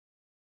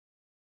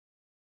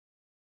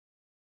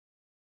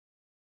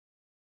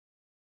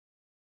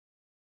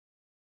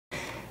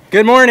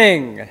Good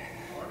morning.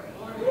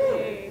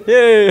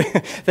 Yay.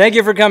 Thank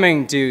you for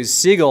coming to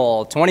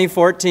SeaGL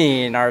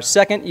 2014, our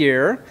second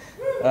year.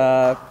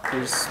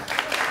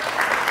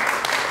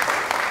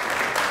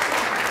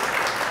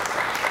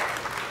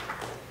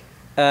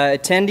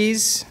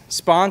 Attendees,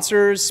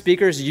 sponsors,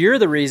 speakers, you're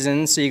the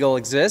reason SeaGL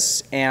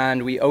exists,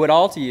 and we owe it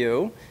all to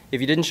you.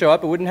 If you didn't show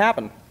up, it wouldn't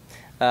happen.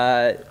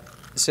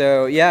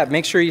 So yeah,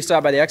 make sure you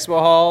stop by the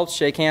expo hall,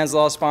 shake hands with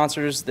all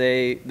sponsors.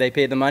 They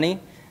paid the money,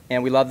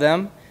 and we love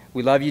them.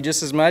 We love you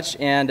just as much,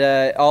 and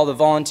all the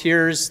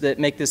volunteers that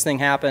make this thing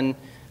happen.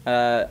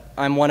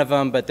 I'm one of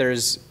them, but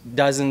there's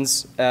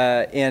dozens,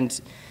 and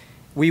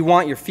we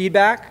want your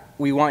feedback.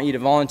 We want you to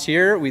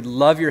volunteer. We'd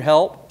love your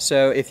help.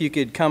 So if you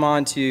could come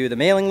on to the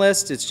mailing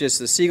list, it's just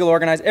the SeaGL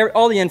organized.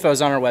 All the info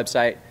is on our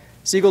website,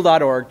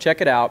 seagal.org. Check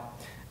it out.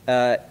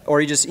 Or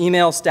you just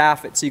email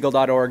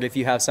staff@seagal.org if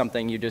you have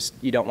something you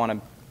don't want to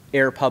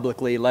air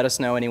publicly. Let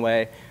us know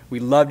anyway.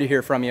 We'd love to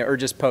hear from you, or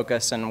just poke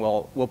us, and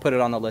we'll put it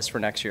on the list for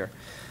next year.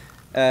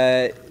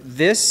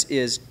 This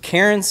is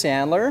Karen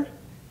Sandler.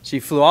 She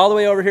flew all the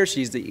way over here.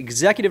 She's the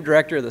executive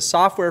director of the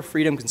Software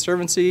Freedom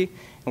Conservancy,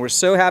 and we're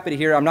so happy to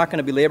hear. I'm not going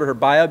to belabor her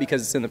bio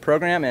because it's in the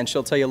program, and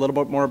she'll tell you a little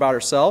bit more about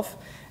herself.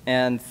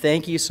 And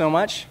thank you so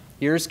much.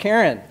 Here's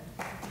Karen.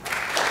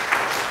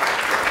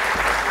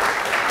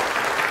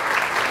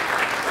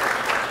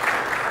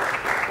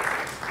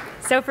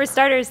 So for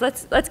starters,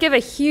 let's give a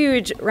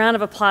huge round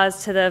of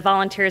applause to the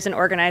volunteers and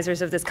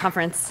organizers of this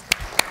conference.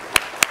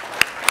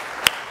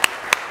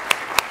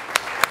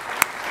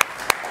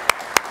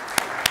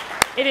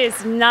 It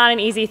is not an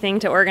easy thing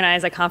to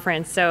organize a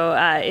conference, so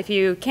if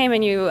you came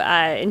and you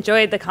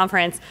enjoyed the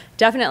conference,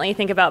 definitely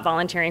think about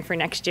volunteering for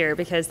next year,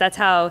 because that's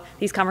how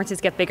these conferences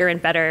get bigger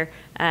and better,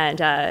 and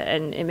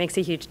it makes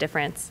a huge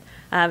difference.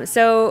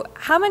 So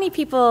how many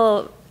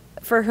people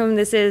for whom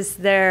this is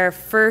their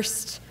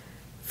first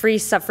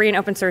free and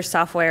open source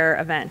software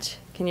event?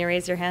 Can you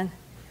raise your hand?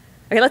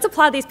 Okay, let's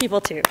applaud these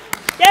people too.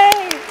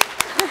 Yay!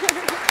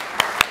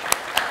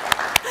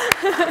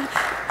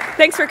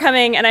 Thanks for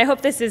coming, and I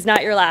hope this is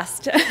not your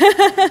last.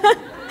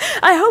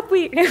 I hope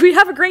we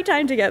have a great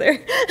time together.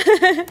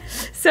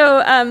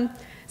 So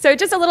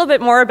just a little bit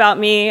more about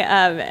me.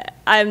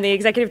 I'm the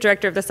executive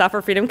director of the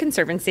Software Freedom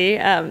Conservancy.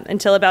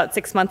 Until about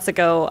 6 months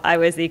ago, I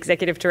was the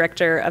executive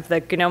director of the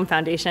GNU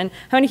Foundation.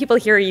 How many people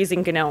here are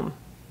using GNU?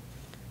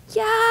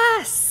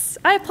 Yes!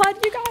 I applaud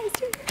you guys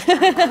too.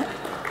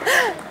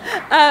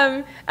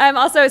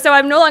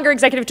 I'm no longer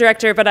executive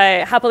director, but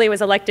I happily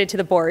was elected to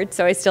the board,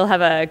 so I still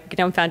have a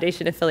GNOME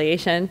Foundation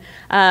affiliation.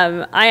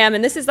 I am,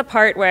 and this is the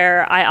part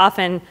where I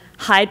often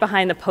hide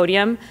behind the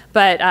podium,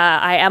 but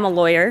I am a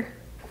lawyer,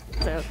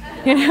 so,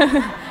 you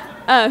know.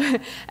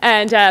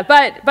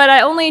 But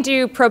I only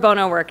do pro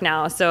bono work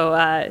now.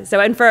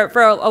 And for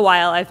a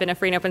while, I've been a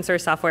free and open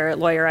source software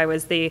lawyer. I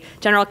was the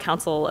general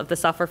counsel of the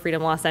Software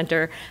Freedom Law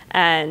Center,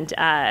 and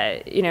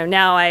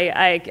now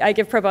I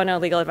give pro bono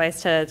legal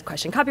advice to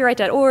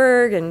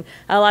questioncopyright.org and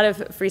a lot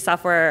of free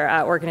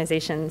software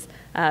organizations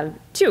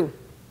too.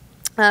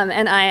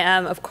 And I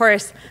am, of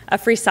course, a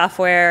free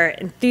software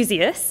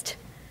enthusiast,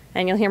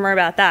 and you'll hear more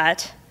about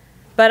that.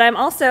 But I'm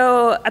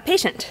also a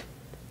patient.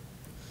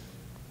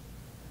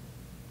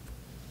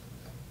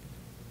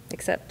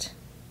 Except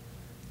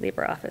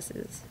LibreOffice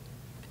is.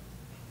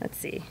 Let's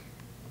see.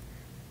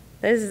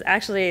 This is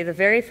actually the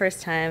very first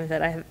time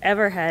that I have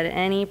ever had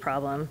any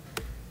problem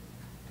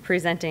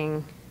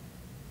presenting,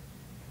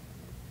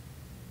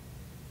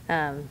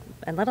 and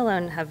let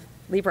alone have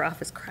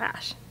LibreOffice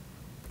crash.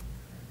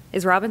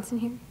 Is Robinson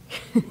here?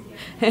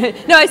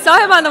 No, I saw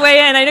him on the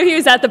way in. I know he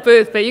was at the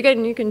booth, but you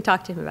can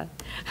talk to him about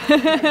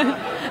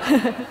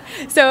it.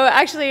 So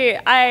actually,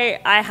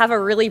 I have a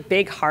really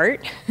big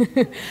heart.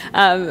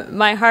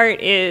 My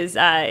heart is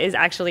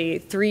actually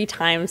 3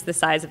 times the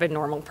size of a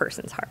normal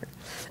person's heart.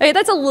 Okay,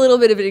 that's a little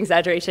bit of an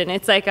exaggeration.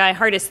 It's like my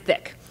heart is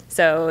thick,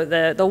 so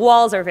the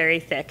walls are very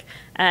thick.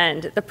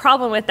 And the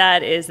problem with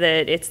that is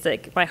that it's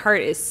like my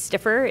heart is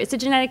stiffer. It's a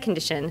genetic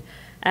condition,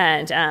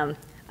 and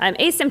I'm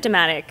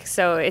asymptomatic,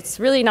 so it's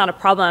really not a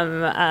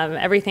problem.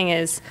 Everything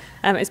is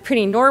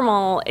pretty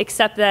normal,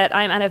 except that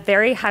I'm at a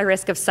very high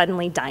risk of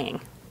suddenly dying.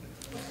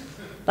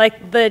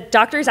 Like, the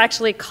doctors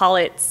actually call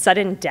it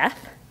sudden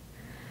death,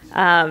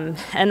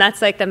 and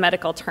that's like the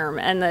medical term.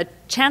 And the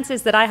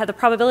chances that I have, the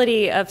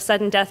probability of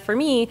sudden death for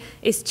me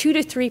is 2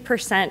 to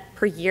 3%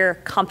 per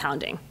year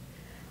compounding.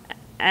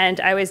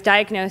 And I was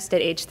diagnosed at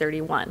age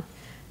 31.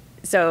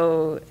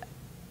 So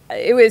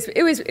it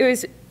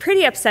was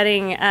pretty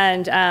upsetting,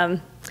 and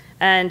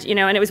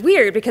it was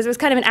weird because it was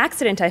kind of an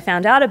accident. I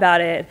found out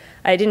about it.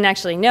 I didn't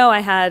actually know I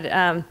had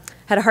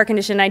a heart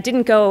condition. I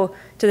didn't go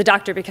to the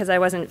doctor because I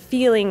wasn't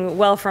feeling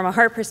well from a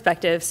heart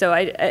perspective. So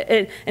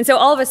so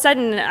all of a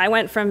sudden I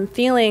went from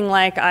feeling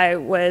like I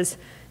was,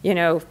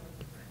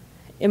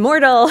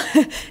 immortal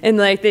in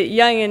like the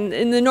young and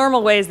in the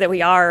normal ways that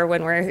we are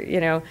when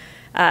we're,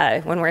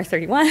 when we're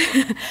 31,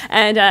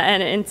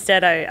 and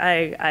instead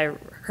I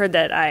heard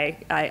that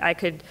I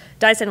could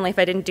die suddenly if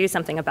I didn't do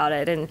something about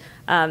it. And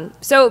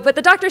but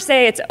the doctors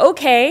say it's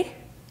okay,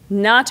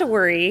 not to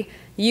worry,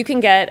 you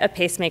can get a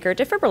pacemaker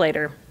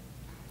defibrillator.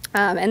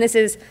 And this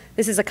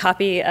is a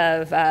copy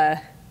of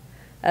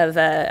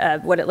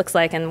what it looks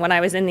like. And when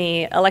I was in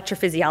the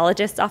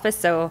electrophysiologist's office,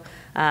 so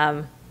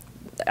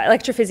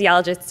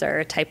electrophysiologists are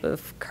a type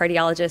of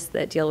cardiologists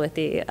that deal with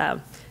the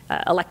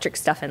electric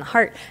stuff in the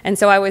heart. And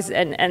so I was,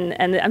 and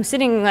I'm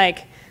sitting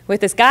like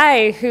with this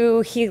guy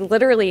who he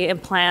literally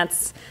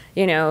implants,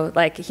 you know,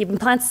 like he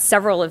implants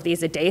several of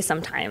these a day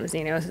sometimes,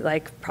 you know,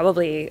 like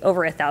probably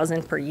over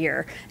 1,000 per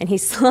year. And he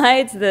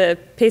slides the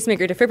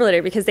pacemaker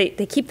defibrillator because they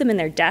keep them in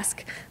their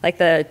desk. Like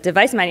the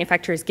device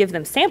manufacturers give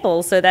them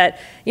samples so that,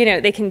 you know,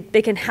 they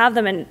can have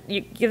them and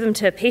you give them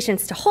to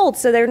patients to hold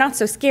so they're not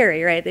so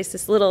scary, right? There's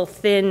this little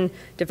thin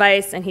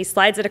device and he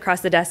slides it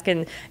across the desk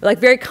and like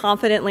very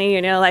confidently,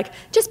 you know, like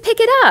just pick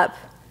it up.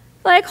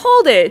 Like,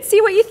 hold it, see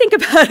what you think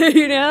about it,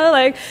 you know?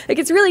 Like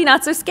it's really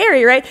not so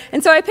scary, right?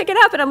 And so I pick it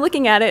up and I'm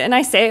looking at it and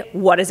I say,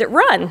 what does it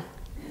run?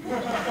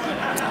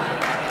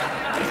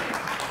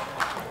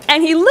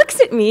 And he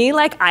looks at me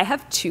like I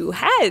have two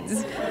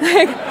heads.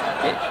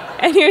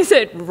 And he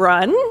said,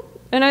 run?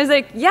 And I was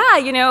like, yeah,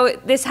 you know,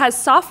 this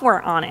has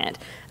software on it.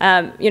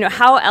 You know,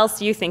 how else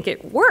do you think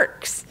it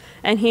works?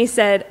 And he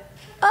said,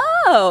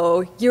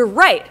 oh, you're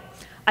right.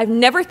 I've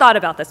never thought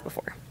about this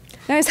before.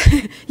 And I was,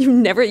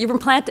 you've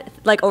implanted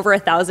like over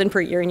 1,000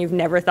 per year and you've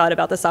never thought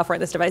about the software on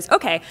this device.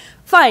 Okay,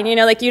 fine, you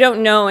know, like you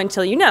don't know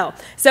until you know.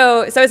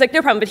 So I was like,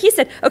 no problem. But he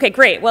said, okay,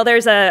 great. Well,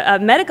 there's a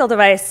medical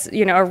device,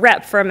 you know, a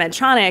rep from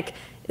Medtronic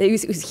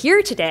who's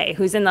here today,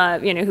 who's in the,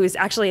 you know, who's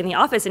actually in the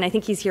office, and I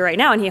think he's here right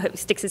now, and he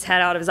sticks his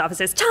head out of his office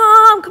and says,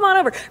 Tom, come on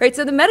over. Right,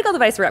 so the medical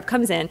device rep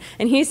comes in,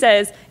 and he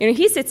says, you know,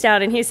 he sits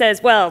down and he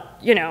says, well,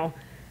 you know,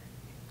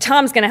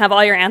 Tom's gonna have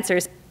all your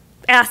answers,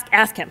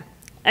 ask him.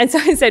 And so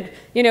I said,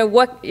 you know,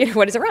 what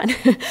does it run?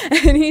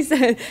 And he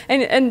said,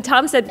 and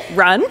Tom said,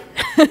 run.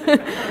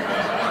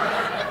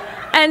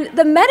 And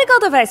the medical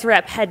device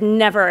rep had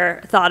never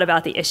thought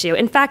about the issue.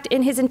 In fact,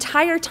 in his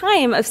entire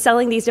time of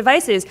selling these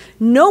devices,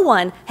 no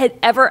one had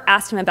ever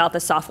asked him about the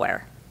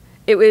software.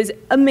 It was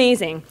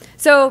amazing.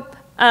 So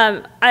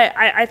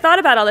I thought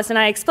about all this and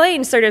I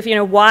explained sort of, you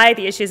know, why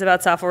the issues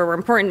about software were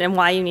important and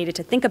why you needed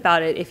to think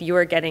about it if you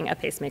were getting a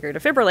pacemaker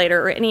defibrillator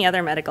or any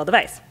other medical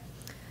device.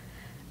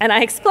 And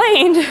I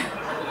explained,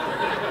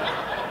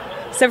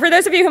 so for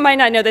those of you who might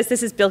not know this,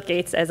 this is Bill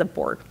Gates as a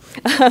board.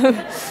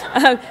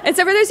 And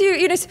so for those of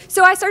you,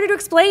 so I started to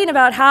explain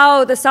about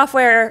how the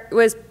software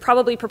was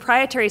probably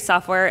proprietary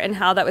software and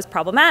how that was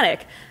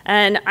problematic.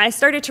 And I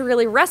started to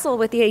really wrestle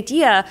with the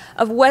idea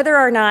of whether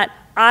or not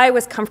I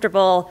was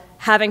comfortable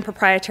having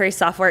proprietary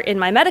software in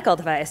my medical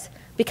device.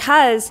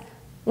 Because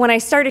when I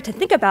started to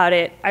think about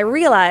it, I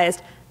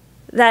realized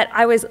that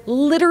I was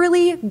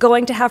literally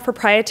going to have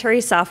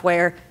proprietary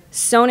software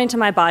sewn into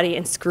my body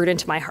and screwed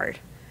into my heart.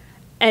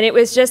 And it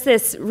was just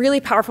this really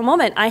powerful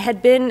moment. I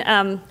had been,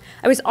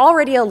 I was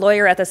already a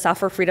lawyer at the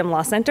Software Freedom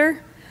Law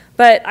Center,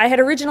 but I had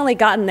originally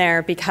gotten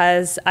there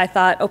because I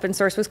thought open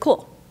source was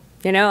cool.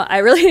 You know,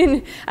 I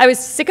was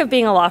sick of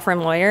being a law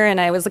firm lawyer and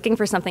I was looking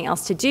for something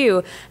else to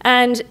do.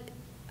 And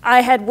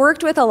I had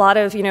worked with a lot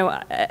of, you know,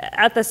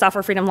 at the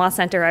Software Freedom Law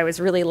Center, I was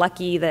really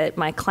lucky that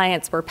my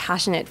clients were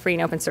passionate free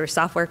and open source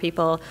software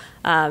people,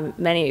 some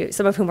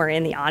of whom are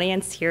in the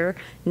audience here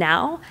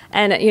now.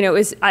 And, you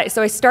know, so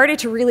I started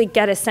to really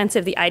get a sense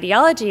of the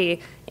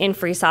ideology in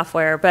free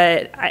software,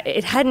 but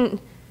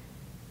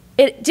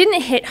it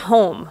didn't hit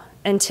home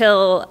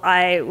until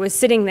I was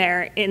sitting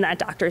there in that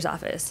doctor's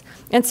office.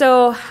 And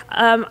so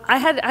what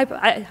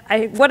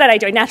did I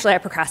do? Naturally, I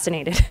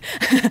procrastinated.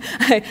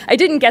 I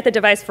didn't get the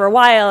device for a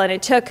while, and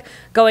it took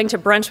going to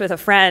brunch with a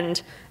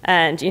friend,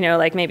 and, you know,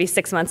 like maybe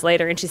 6 months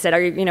later, and she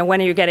said,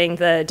 when are you getting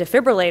the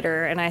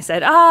defibrillator? And I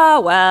said,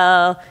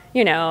 well,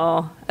 you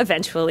know,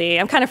 eventually.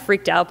 I'm kind of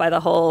freaked out by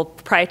the whole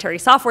proprietary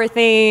software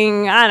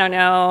thing. I don't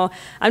know.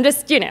 I'm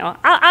just, you know,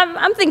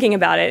 I'm thinking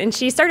about it. And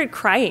she started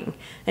crying.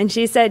 And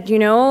she said, you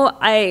know,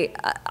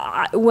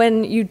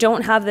 when you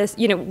don't have this,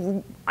 you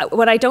know,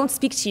 when I don't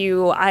speak to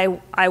you,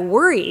 I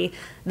worry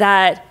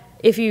that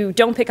if you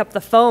don't pick up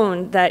the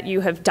phone that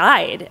you have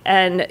died.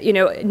 And, you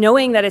know,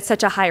 knowing that it's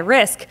such a high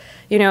risk,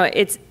 you know,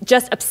 it's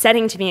just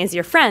upsetting to me as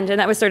your friend. And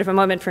that was sort of a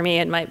moment for me,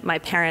 and my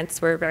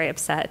parents were very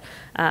upset,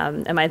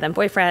 and my then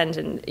boyfriend.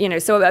 And, you know,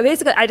 so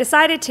basically I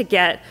decided to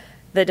get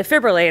the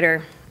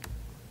defibrillator.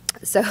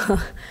 So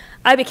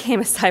I became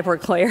a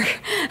cyborg lawyer.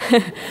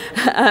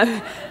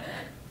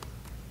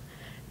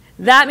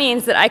 That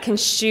means that I can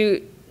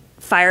shoot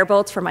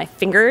firebolts from my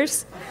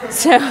fingers.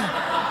 So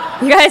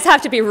you guys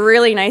have to be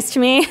really nice to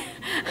me.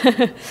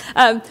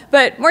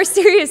 But more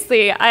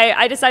seriously,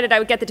 I decided I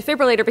would get the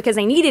defibrillator because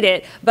I needed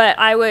it, but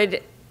I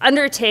would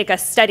undertake a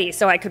study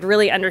so I could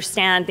really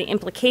understand the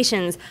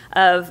implications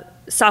of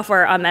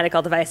software on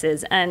medical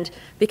devices. And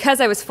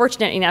because I was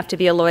fortunate enough to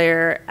be a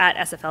lawyer at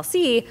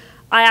SFLC,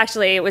 I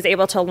actually was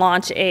able to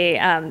launch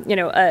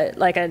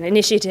like an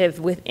initiative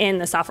within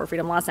the Software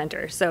Freedom Law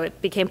Center. So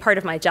it became part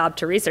of my job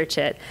to research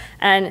it.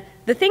 And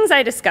the things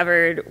I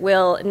discovered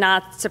will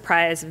not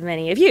surprise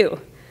many of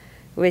you,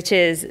 which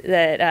is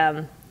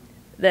that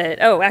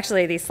oh,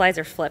 actually, these slides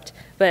are flipped,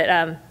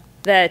 but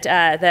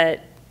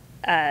that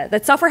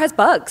software has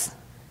bugs.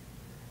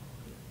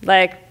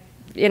 Like,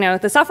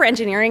 the Software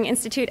Engineering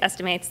Institute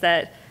estimates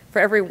that for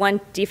every one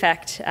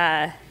defect,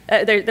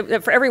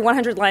 for every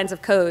 100 lines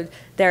of code,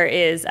 there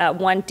is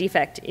one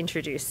defect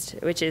introduced,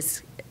 which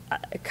is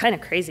kind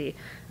of crazy.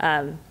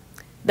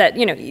 That,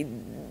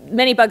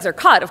 many bugs are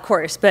caught, of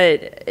course,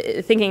 but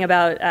thinking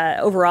about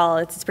overall,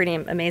 it's pretty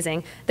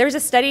amazing. There was a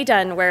study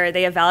done where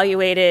they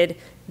evaluated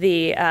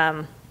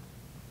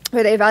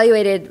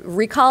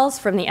recalls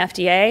from the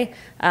FDA,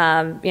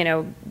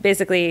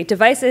 basically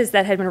devices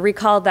that had been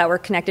recalled that were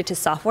connected to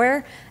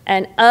software.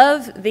 And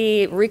of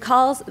the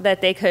recalls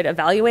that they could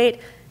evaluate,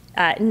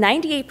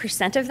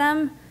 98% of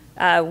them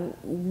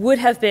would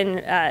have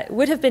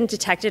been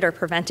detected or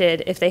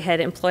prevented if they had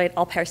employed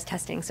all-pairs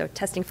testing, so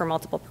testing for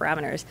multiple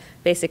parameters,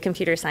 basic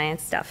computer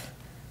science stuff.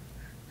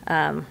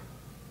 And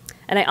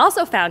I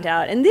also found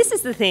out, and this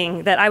is the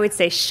thing that I would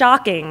say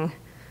shocking,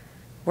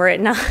 were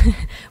it not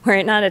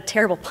a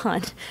terrible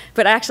pun,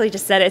 but I actually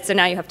just said it, so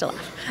now you have to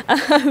laugh.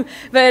 So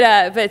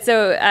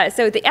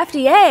the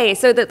FDA,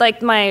 so that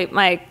like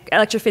my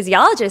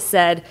electrophysiologist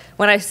said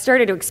when I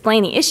started to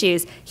explain the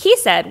issues, he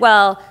said,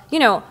 well,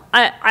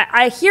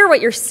 I hear what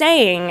you're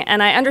saying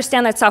and I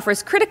understand that software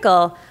is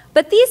critical,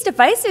 but these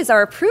devices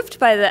are approved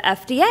by the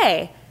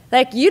FDA.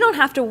 Like, you don't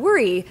have to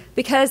worry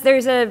because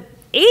there's a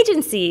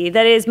agency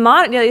that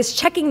is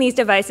checking these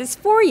devices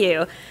for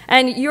you.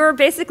 And you're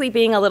basically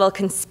being a little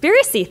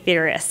conspiracy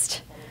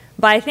theorist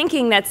by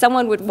thinking that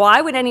why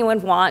would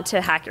anyone want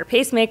to hack your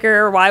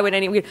pacemaker?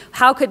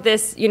 How could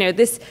this,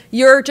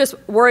 you're just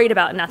worried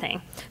about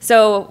nothing.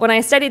 So when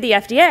I studied the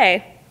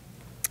FDA,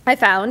 I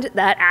found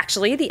that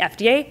actually the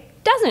FDA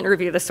doesn't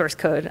review the source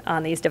code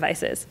on these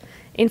devices.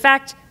 In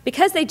fact,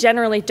 because they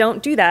generally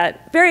don't do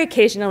that, very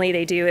occasionally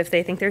they do if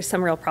they think there's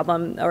some real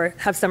problem or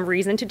have some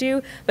reason to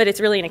do, but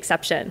it's really an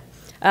exception.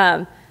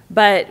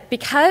 But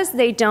because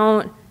they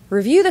don't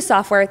review the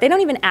software, they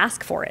don't even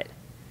ask for it.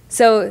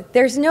 So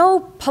there's no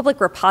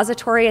public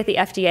repository at the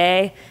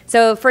FDA.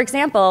 So for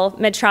example,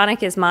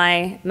 Medtronic is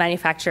my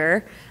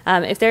manufacturer.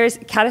 If there's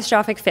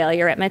catastrophic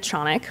failure at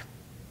Medtronic,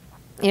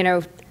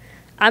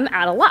 I'm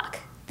out of luck.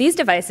 These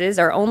devices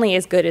are only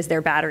as good as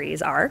their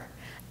batteries are.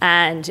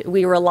 And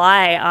we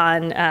rely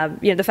on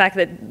the fact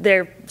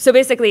that so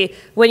basically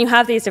when you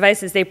have these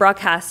devices, they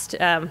broadcast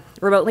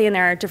remotely, and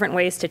there are different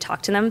ways to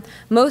talk to them.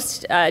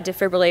 Most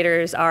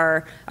defibrillators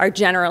are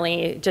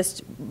generally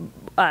just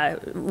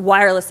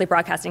wirelessly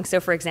broadcasting. So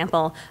for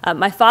example,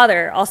 my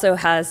father also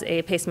has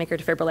a pacemaker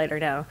defibrillator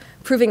now,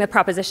 proving the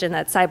proposition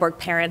that cyborg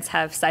parents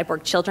have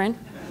cyborg children.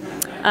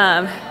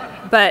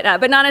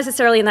 But not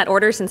necessarily in that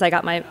order, since I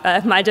got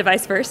my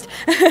device first.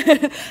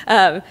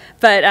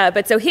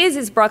 But so his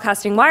is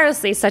broadcasting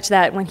wirelessly, such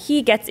that when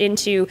he gets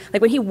into,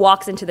 when he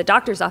walks into the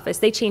doctor's office,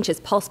 they change his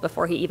pulse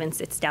before he even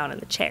sits down in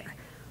the chair,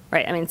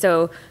 right? I mean,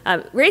 so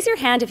raise your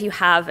hand if you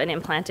have an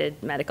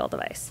implanted medical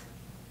device.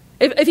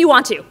 If you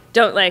want to,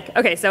 don't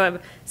okay, so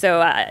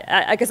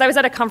because I was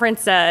at a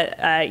conference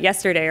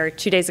yesterday or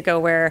 2 days ago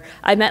where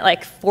I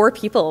met 4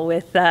 people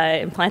with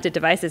implanted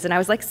devices, and I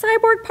was like,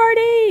 cyborg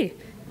party!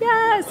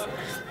 Yes.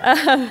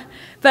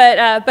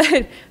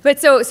 But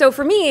so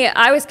for me,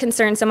 I was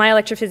concerned. So my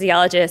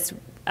electrophysiologist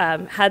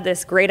had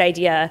this great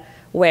idea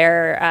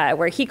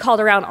where he called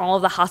around all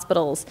of the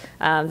hospitals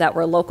that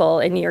were local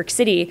in New York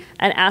City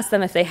and asked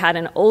them if they had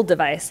an old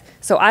device.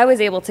 So I was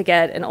able to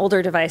get an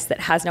older device that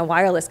has no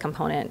wireless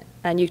component,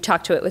 and you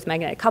talk to it with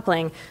magnetic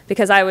coupling,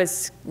 because I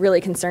was really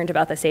concerned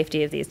about the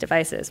safety of these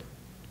devices.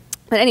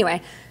 But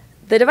anyway,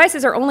 the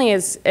devices are only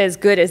as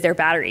good as their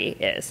battery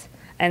is.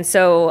 And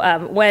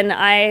so when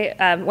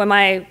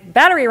my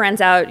battery runs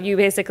out, you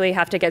basically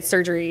have to get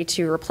surgery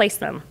to replace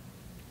them,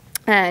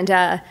 and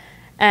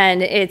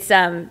it's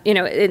and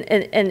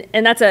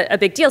that's a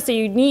big deal. So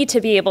you need to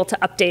be able to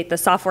update the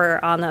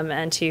software on them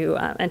and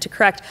to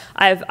correct.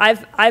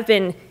 I've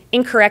been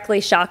incorrectly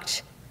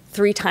shocked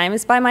 3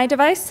 times by my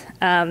device,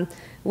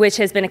 which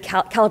has been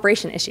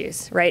calibration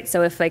issues, right?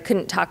 So if I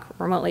couldn't talk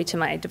remotely to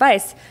my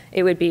device,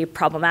 it would be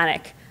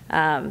problematic.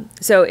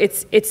 So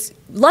it's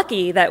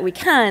lucky that we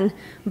can,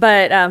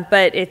 but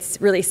it's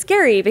really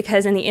scary,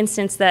 because in the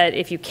instance that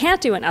if you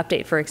can't do an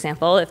update, for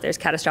example, if there's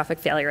catastrophic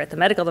failure at the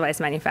medical device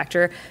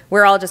manufacturer,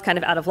 we're all just kind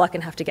of out of luck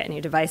and have to get new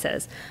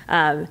devices.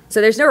 So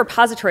there's no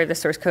repository of the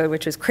source code,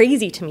 which was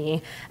crazy to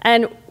me.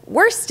 And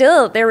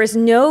there is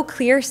no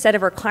clear set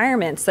of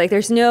requirements.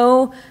 There's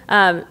no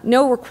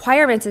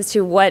requirements as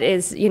to what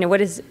is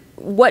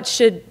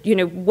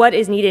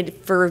needed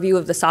for review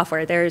of the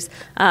software. There's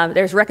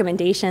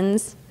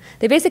recommendations.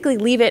 They basically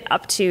leave it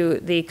up to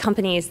the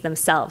companies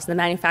themselves, the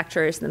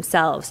manufacturers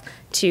themselves,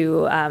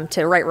 to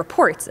write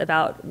reports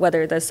about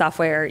whether the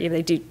software,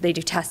 they do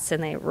tests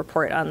and they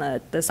report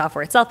on the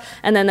software itself,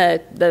 and then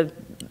the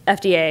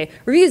FDA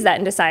reviews that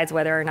and decides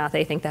whether or not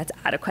they think that's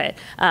adequate.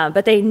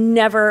 But they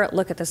never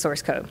look at the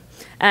source code.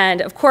 And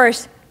of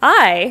course,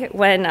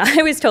 when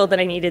I was told that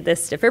I needed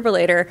this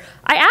defibrillator,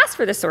 I asked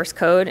for the source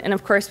code and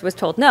of course was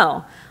told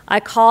no. I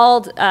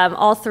called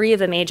all 3 of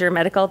the major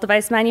medical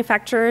device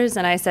manufacturers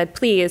and I said,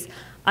 please,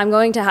 I'm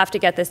going to have to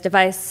get this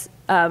device,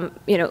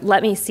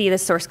 let me see the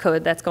source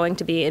code that's going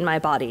to be in my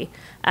body.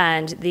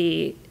 And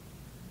the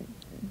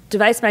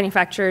device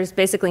manufacturers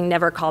basically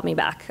never called me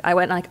back. I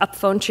went like up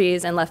phone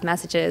trees and left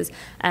messages,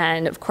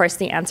 and of course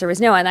the answer was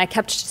no. And I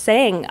kept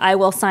saying I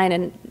will sign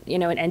an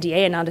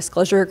NDA, a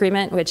non-disclosure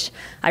agreement, which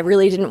I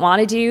really didn't want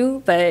to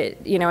do, but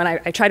and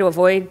I try to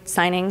avoid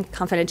signing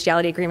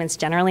confidentiality agreements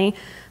generally.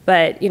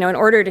 But in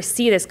order to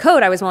see this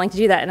code, I was willing to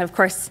do that, and of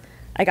course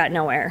I got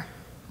nowhere.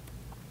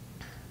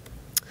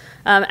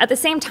 At the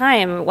same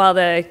time, while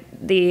the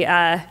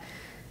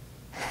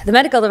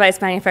medical device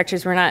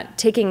manufacturers were not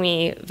taking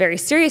me very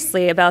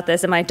seriously about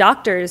this, and my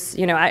doctors,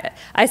 I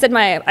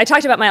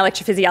talked about my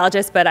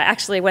electrophysiologist, but I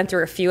actually went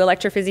through a few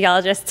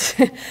electrophysiologists.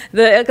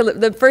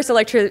 the first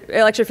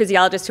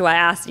electrophysiologist who I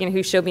asked,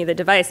 who showed me the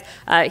device,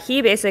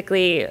 he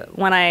basically,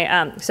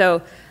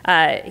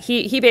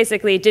 he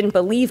basically didn't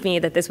believe me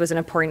that this was an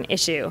important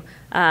issue,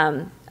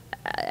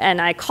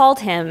 and I called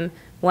him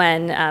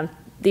when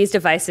these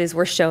devices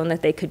were shown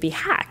that they could be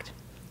hacked.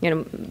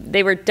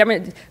 They were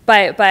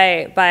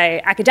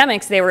by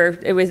academics.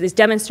 It was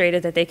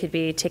demonstrated that they could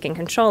be taken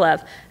control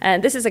of.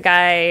 And this is a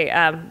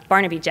guy,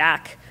 Barnaby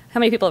Jack. How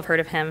many people have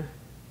heard of him?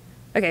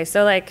 Okay,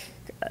 so like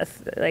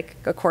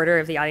a quarter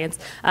of the audience.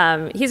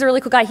 He's a really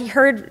cool guy. He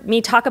heard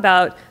me talk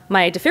about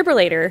my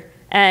defibrillator,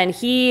 and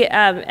he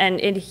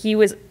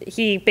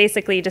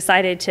basically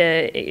decided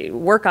to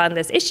work on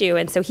this issue,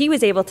 and so he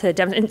was able to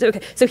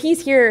demonstrate. So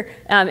he's here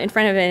in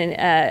front of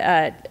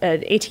an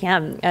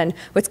ATM, and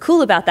what's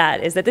cool about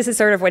that is that this is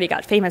sort of what he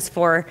got famous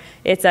for.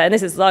 It's and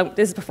this is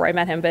before I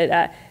met him,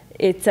 but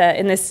it's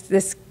in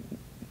this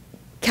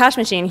cash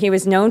machine. He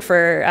was known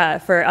for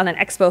on an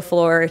expo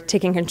floor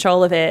taking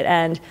control of it,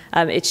 and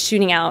it's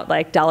shooting out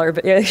like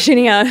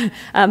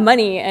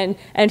money, and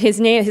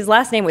his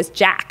last name was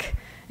Jack.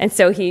 And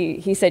so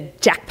he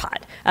said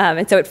jackpot,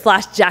 and so it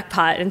flashed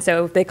jackpot, and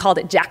so they called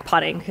it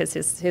jackpotting because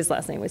his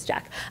last name was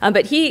Jack.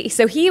 But he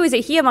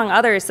among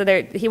others,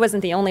 so he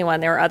wasn't the only one.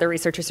 There were other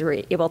researchers who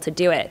were able to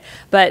do it.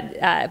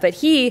 But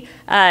he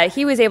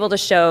was able to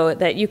show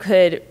that you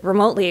could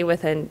remotely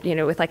with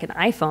like an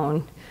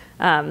iPhone.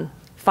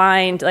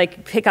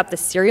 Pick up the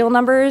serial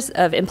numbers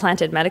of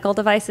implanted medical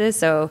devices.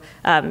 So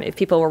if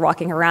people were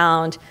walking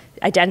around,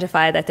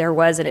 identify that there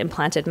was an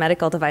implanted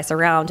medical device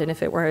around, and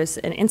if it was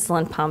an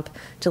insulin pump,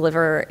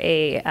 deliver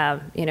a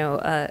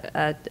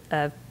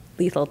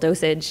lethal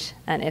dosage,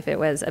 and if it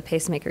was a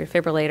pacemaker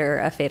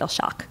defibrillator, a fatal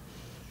shock.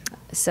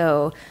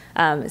 So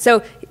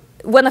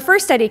when the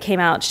first study came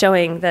out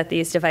showing that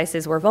these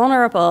devices were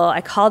vulnerable,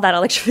 I called that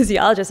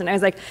electrophysiologist, and I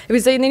was like, it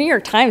was in the New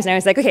York Times, and I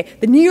was like, okay,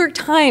 the New York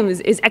Times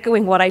is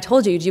echoing what I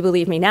told you. Do you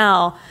believe me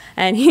now?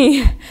 And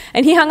he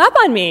hung up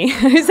on me.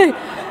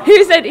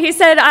 he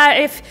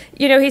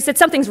said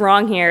something's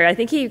wrong here. I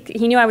think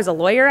he knew I was a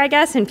lawyer, I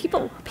guess, and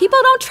people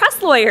don't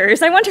trust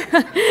lawyers. I wonder.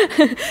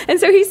 And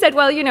so he said,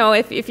 well,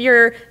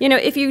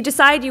 if you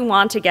decide you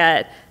want to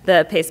get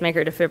the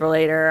pacemaker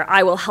defibrillator,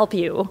 I will help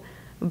you.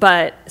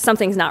 But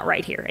something's not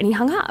right here. And he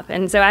hung up.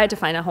 And so I had to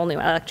find a whole new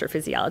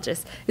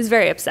electrophysiologist. It was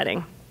very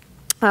upsetting,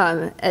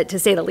 to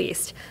say the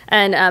least.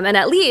 And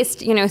at least,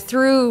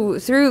 through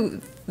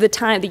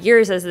the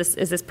years as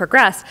this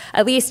progressed,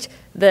 at least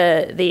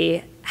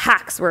the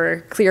hacks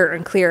were clearer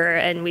and clearer,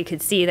 and we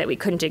could see that we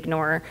couldn't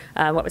ignore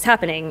what was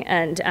happening.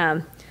 And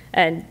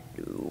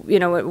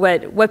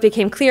what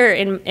became clear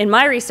in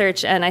my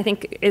research, and I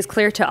think is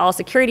clear to all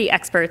security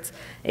experts,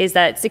 is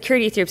that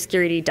security through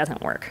obscurity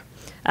doesn't work.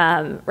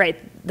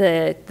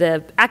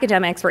 The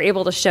academics were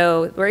able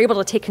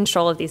to take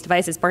control of these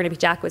devices. Barnaby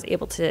Jack was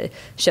able to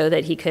show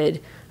that he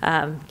could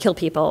kill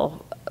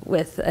people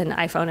with an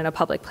iPhone in a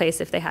public place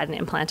if they had an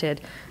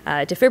implanted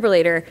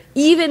defibrillator,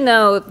 even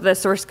though the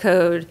source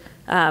code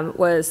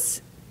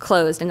was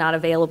closed and not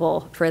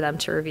available for them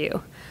to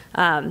review.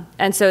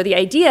 And so the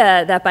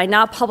idea that by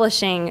not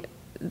publishing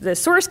the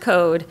source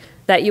code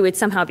that you would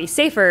somehow be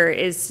safer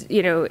is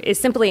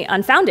simply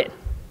unfounded.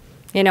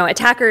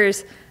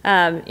 Attackers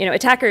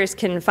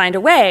can find a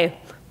way,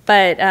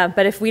 but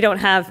if we don't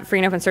have free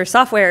and open source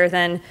software,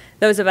 then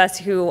those of us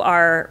who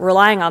are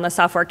relying on the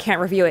software can't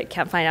review it,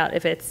 can't find out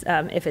if it's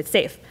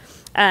safe.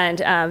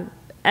 And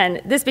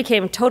this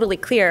became totally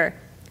clear,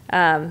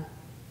 in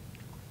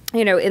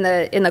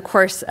the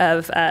course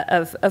of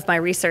my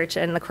research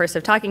and the course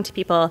of talking to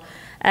people.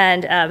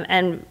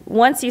 And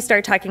once you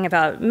start talking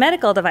about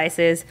medical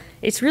devices,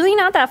 it's really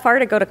not that far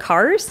to go to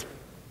cars.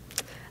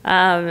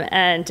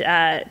 This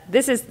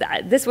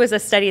was a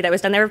study that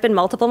was done. There have been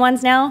multiple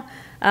ones now,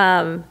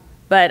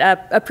 but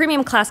a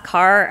premium class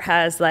car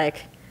has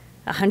like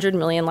 100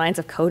 million lines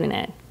of code in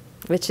it,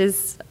 which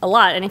is a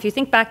lot. And if you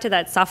think back to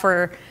that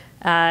Software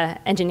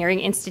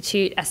Engineering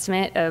Institute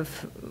estimate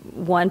of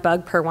 1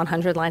 bug per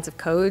 100 lines of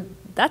code,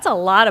 that's a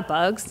lot of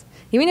bugs.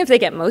 Even if they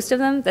get most of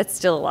them, that's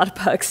still a lot of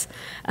bugs.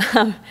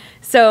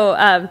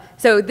 So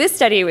this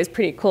study was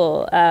pretty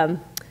cool.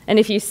 And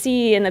if you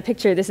see in the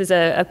picture, this is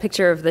a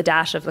picture of the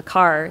dash of the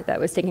car that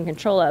was taken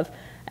control of,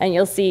 and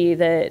you'll see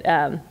that,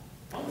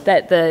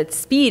 that the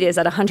speed is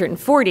at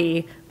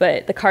 140,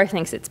 but the car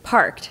thinks it's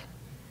parked.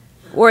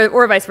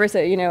 Or vice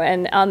versa, you know,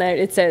 and on there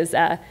it says,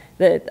 on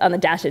the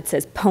dash it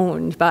says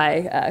pwned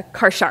by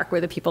Car Shark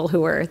were the people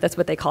who were, that's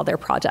what they call their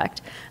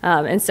project.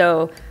 And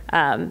so,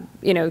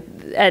 you know,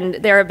 and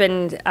there have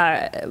been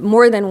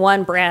more than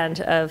one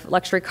brand of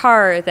luxury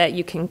car that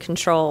you can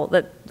control,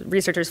 that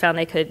researchers found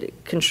they could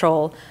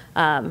control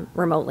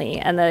remotely.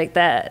 And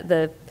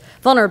the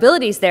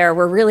vulnerabilities there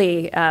were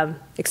really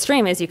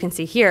extreme, as you can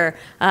see here.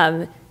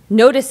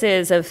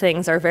 Notices of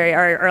things are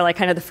like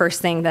kind of the first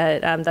thing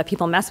that that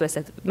people mess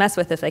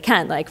with if they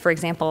can. Like, for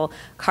example,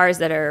 cars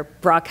that are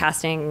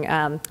broadcasting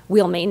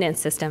wheel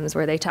maintenance systems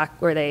where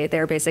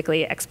they're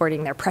basically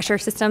exporting their pressure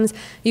systems.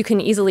 You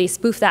can easily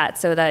spoof that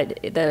so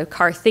that the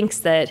car thinks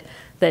that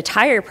the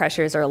tire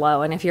pressures are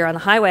low, and if you're on the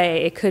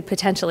highway, it could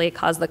potentially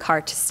cause the car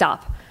to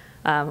stop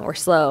or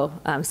slow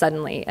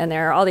suddenly. And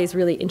there are all these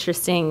really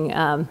interesting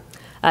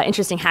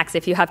hacks.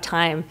 If you have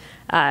time,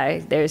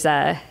 there's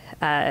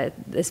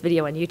this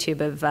video on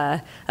YouTube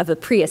of the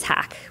Prius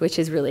hack, which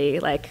is really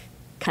like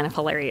kind of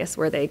hilarious,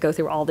 where they go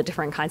through all the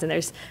different kinds. And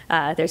there's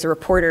a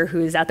reporter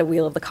who's at the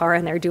wheel of the car,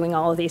 and they're doing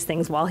all of these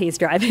things while he's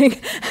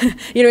driving,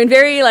 you know, in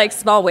very like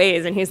small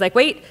ways. And he's like,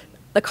 wait,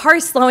 the car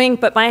is slowing,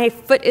 but my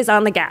foot is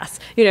on the gas,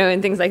 you know,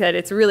 and things like that.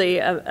 It's really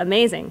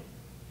amazing.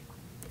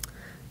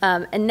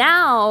 And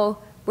now,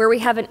 where we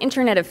have an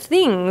Internet of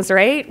Things,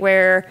 right,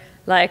 where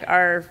like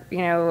our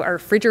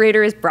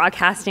refrigerator is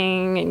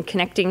broadcasting and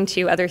connecting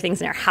to other things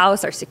in our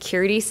house, our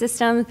security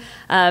system,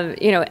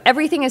 you know,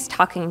 everything is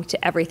talking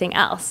to everything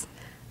else.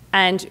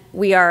 And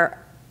we are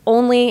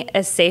only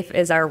as safe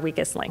as our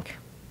weakest link,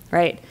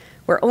 right?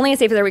 We're only as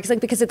safe as our weakest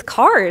link because it's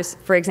cars,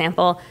 for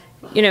example.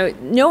 You know,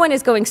 no one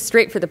is going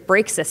straight for the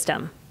brake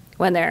system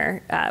when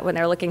they're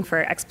looking for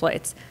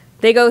exploits.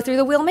 They go through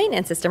the wheel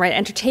maintenance system, right?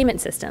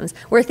 Entertainment systems,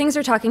 where things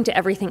are talking to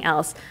everything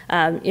else.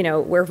 You know,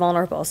 we're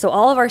vulnerable. So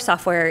all of our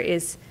software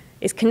is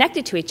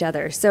connected to each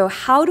other. So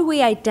how do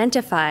we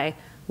identify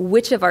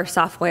which of our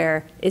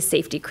software is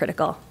safety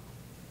critical?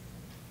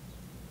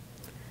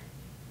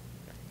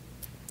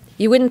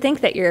 You wouldn't think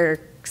that your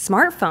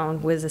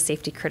smartphone was a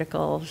safety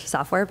critical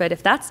software, but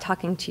if that's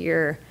talking to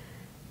your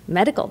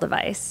medical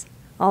device,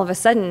 all of a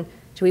sudden,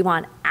 do we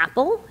want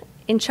Apple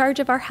in charge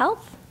of our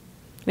health?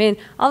 I mean,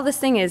 all this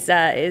thing is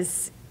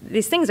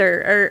these things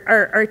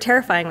are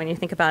terrifying when you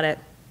think about it.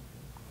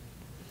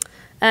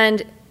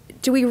 And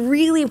do we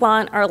really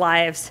want our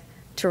lives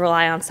to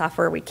rely on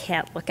software we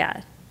can't look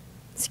at?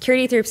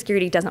 Security through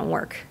obscurity doesn't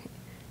work.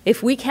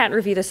 If we can't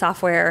review the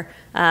software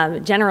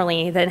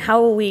generally, then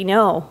how will we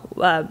know?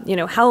 You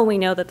know, how will we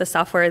know that the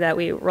software that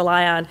we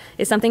rely on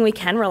is something we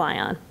can rely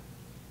on?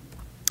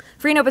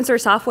 Free and open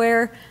source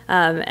software,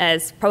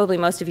 as probably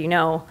most of you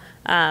know,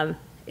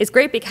 is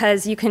great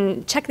because you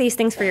can check these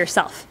things for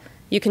yourself.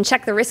 You can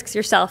check the risks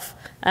yourself,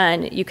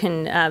 and you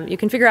can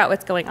figure out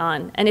what's going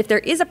on. And if there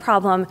is a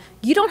problem,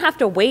 you don't have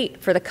to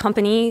wait for the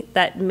company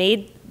that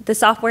made the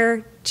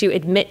software to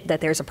admit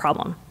that there's a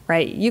problem,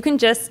 right? You can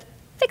just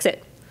fix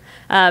it.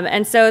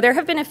 And so there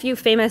have been a few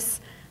famous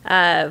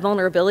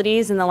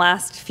vulnerabilities in the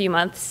last few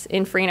months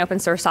in free and open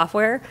source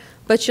software.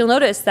 But you'll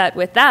notice that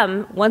with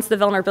them, once the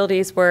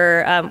vulnerabilities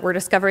were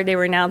discovered, they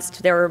were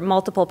announced, there were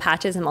multiple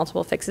patches and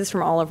multiple fixes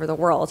from all over the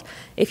world.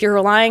 If you're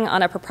relying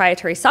on a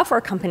proprietary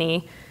software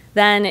company,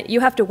 then you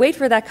have to wait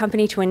for that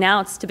company to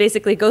announce, to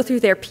basically go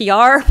through their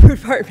PR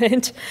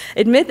department,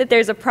 admit that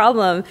there's a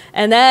problem,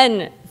 and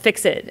then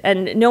fix it.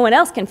 And no one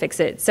else can fix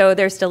it. So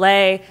there's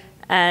delay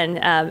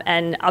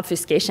and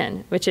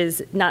obfuscation, which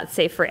is not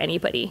safe for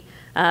anybody.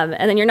 And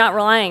then you're not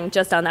relying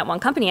just on that one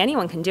company.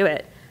 Anyone can do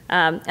it.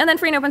 And then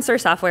free and open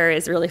source software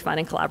is really fun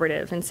and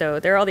collaborative. And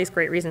so there are all these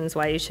great reasons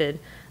why you should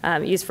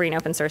use free and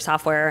open source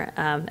software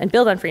and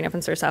build on free and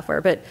open source software.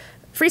 But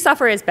free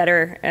software is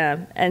better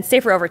and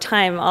safer over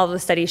time. All of the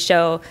studies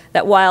show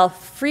that while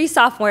free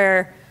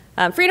software,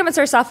 free and open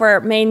source software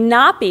may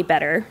not be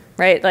better,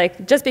 right?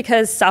 Like, just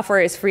because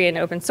software is free and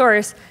open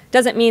source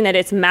doesn't mean that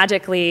it's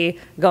magically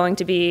going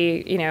to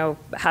be, you know,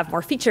 have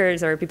more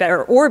features or be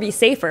better or be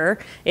safer.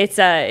 It's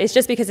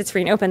just because it's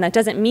free and open. That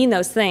doesn't mean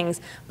those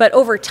things. But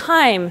over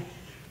time,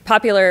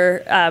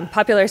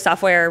 popular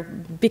software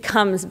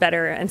becomes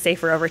better and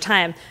safer over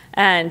time.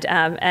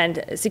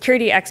 And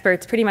security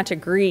experts pretty much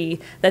agree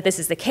that this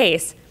is the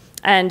case.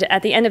 And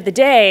at the end of the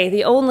day,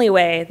 the only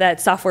way that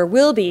software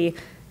will be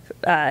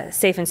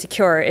safe and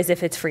secure is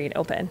if it's free and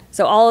open.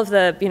 So all of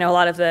the, you know, a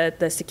lot of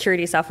the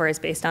security software is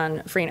based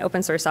on free and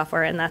open source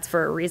software, and that's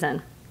for a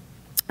reason.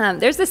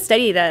 There's this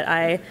study that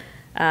I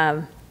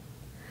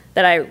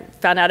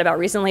found out about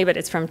recently, but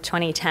it's from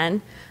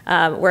 2010,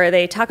 where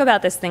they talk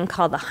about this thing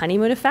called the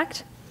honeymoon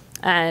effect.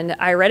 And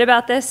I read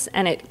about this,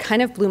 and it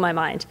kind of blew my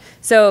mind.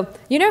 So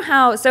you know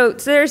how, so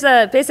there's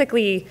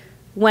basically,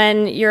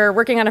 when you're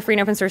working on a free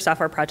and open source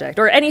software project,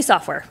 or any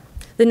software,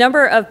 the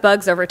number of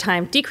bugs over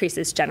time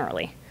decreases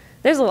generally.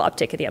 There's a little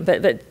uptick at the end,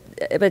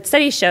 but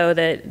studies show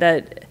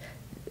that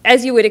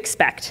as you would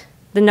expect,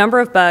 the number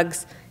of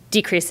bugs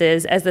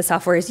decreases as the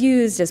software is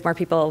used, as more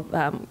people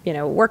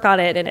work on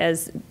it, and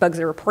as bugs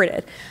are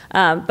reported.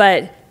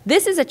 But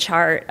this is a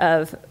chart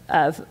of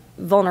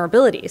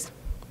vulnerabilities.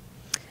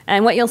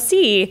 And what you'll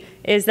see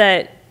is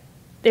that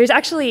there's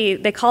actually,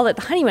 they call it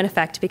the honeymoon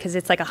effect because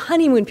it's like a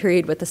honeymoon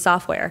period with the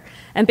software.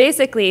 And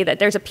basically that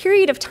there's a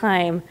period of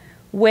time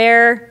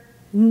where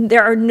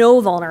there are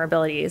no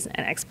vulnerabilities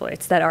and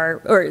exploits that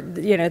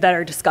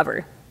are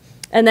discovered.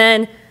 And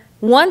then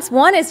once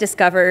one is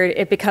discovered,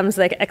 it becomes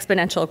like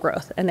exponential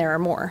growth, and there are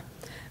more.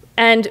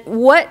 And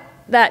what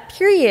that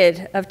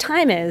period of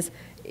time is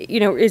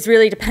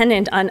really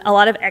dependent on a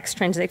lot of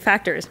extrinsic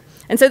factors.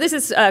 And so this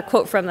is a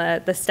quote from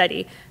the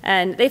study.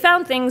 And they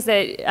found things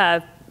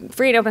that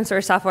free and open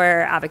source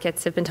software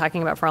advocates have been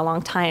talking about for a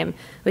long time,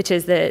 which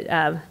is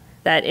that,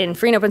 that in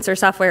free and open source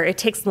software, it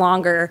takes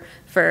longer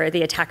for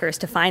the attackers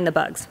to find the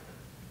bugs.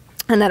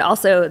 And that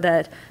also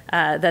that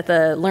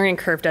the learning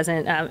curve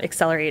doesn't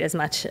accelerate as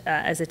much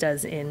as it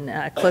does in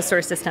closed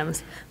source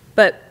systems.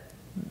 But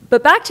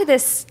back to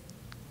this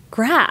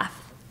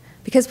graph,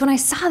 because when I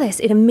saw this,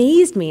 it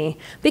amazed me.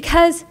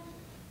 Because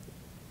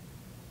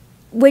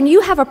when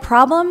you have a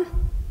problem,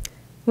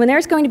 when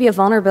there's going to be a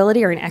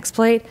vulnerability or an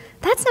exploit,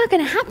 that's not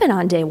going to happen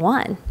on day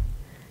one.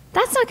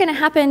 That's not going to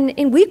happen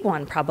in week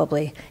one,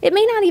 probably. It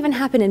may not even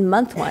happen in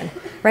month one,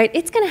 right?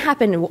 It's going to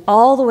happen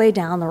all the way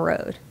down the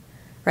road,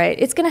 right?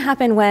 It's going to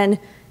happen when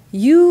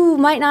you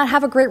might not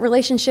have a great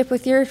relationship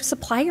with your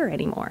supplier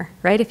anymore,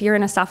 right? If you're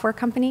in a software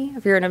company,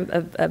 if you're in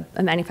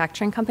a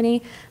manufacturing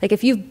company, like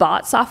if you've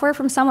bought software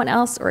from someone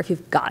else or if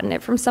you've gotten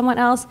it from someone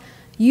else,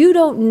 you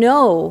don't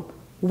know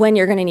when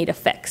you're going to need a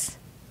fix.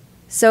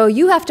 So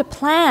you have to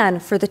plan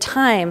for the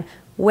time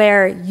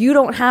where you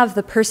don't have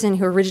the person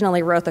who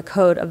originally wrote the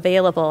code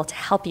available to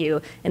help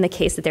you in the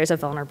case that there's a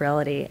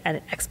vulnerability and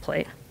an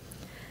exploit.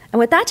 And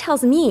what that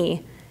tells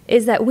me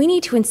is that we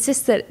need to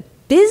insist that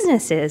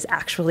businesses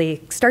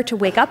actually start to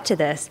wake up to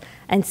this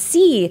and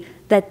see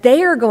that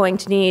they are going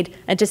to need,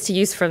 and just to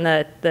use from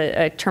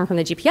the term from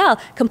the GPL,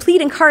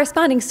 complete and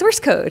corresponding source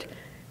code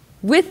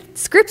with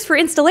scripts for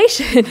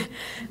installation.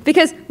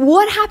 Because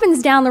what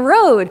happens down the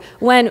road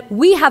when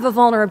we have a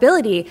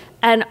vulnerability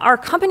and our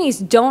companies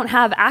don't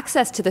have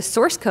access to the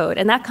source code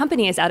and that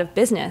company is out of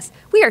business?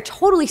 We are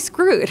totally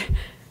screwed,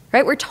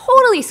 right? We're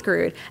totally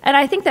screwed. And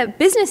I think that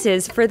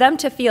businesses, for them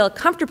to feel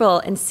comfortable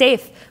and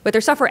safe with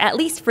their software, at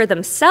least for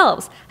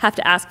themselves, have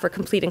to ask for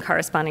complete and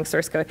corresponding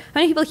source code. How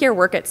many people here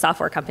work at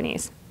software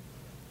companies?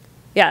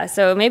 Yeah,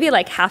 so maybe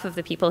like half of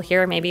the people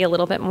here, maybe a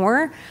little bit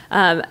more.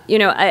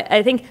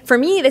 I think for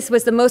me, this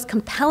was the most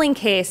compelling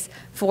case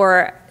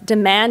for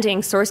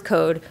demanding source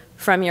code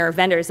from your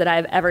vendors that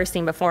I've ever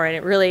seen before, and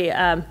it really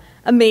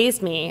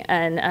amazed me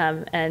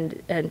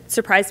and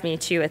surprised me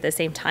too at the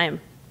same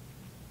time.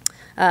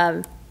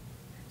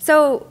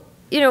 So,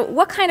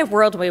 what kind of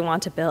world do we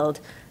want to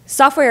build?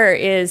 Software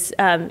is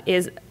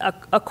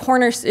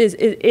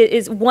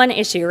one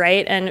issue,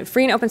 right? And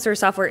free and open source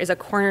software is a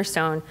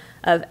cornerstone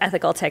of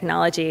ethical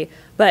technology.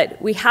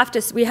 But we have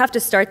to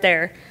start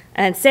there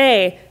and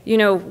say,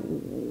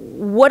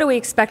 what do we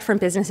expect from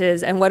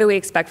businesses and what do we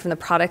expect from the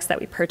products that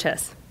we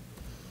purchase?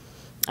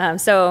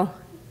 So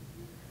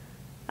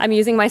I'm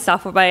using my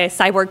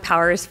Cyborg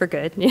powers for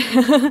good.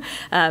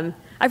 I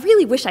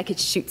really wish I could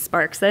shoot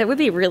sparks. That would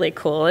be really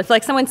cool. If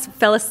like someone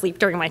fell asleep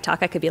during my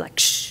talk, I could be like,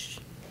 shh.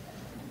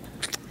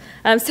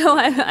 So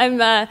I'm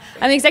the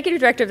executive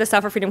director of the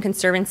Software Freedom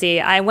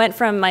Conservancy. I went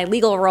from my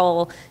legal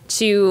role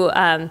to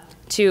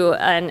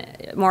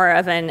more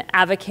of an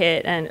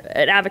advocate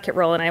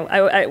role.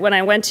 And when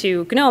I went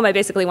to GNU, I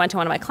basically went to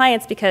one of my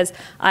clients because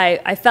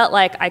I felt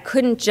like I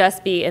couldn't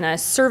just be in a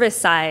service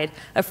side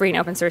of free and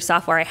open source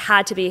software. I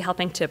had to be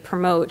helping to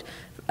promote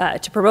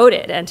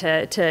it and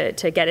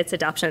to get its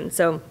adoption.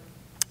 So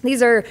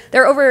there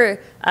are over,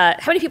 how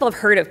many people have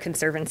heard of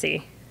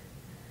Conservancy?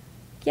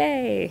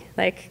 Yay,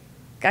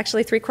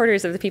 actually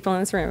 3/4 of the people in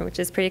this room, which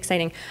is pretty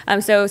exciting.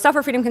 So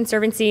Software Freedom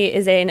Conservancy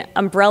is an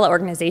umbrella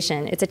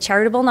organization. It's a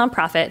charitable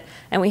nonprofit,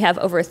 and we have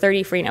over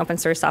 30 free and open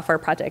source software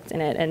projects in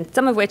it, and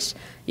some of which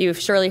you've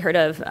surely heard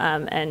of.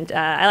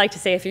 I like to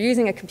say if you're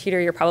using a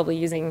computer, you're probably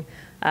using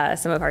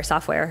some of our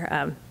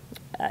software.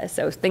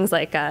 So things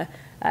like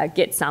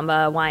Git,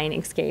 Samba, Wine,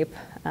 Inkscape.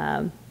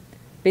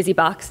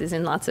 BusyBox is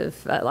in lots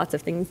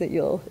of things that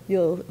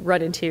you'll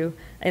run into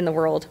in the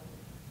world.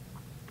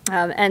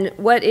 And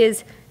what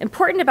is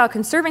important about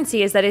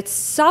Conservancy is that it's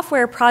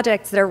software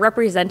projects that are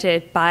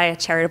represented by a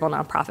charitable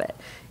nonprofit.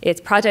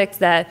 It's projects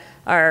that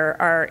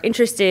are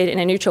interested in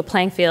a neutral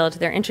playing field,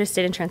 they're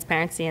interested in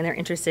transparency, and they're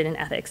interested in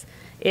ethics.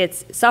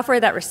 It's software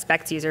that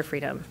respects user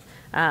freedom,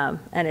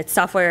 and it's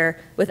software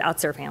without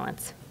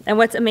surveillance. And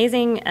what's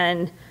amazing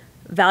and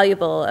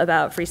valuable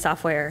about free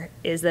software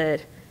is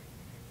that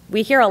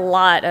we hear a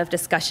lot of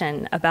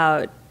discussion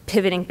about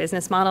pivoting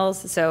business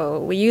models. So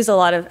we use a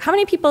lot of, how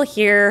many people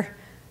here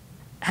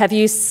have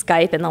used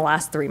Skype in the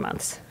last 3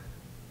 months?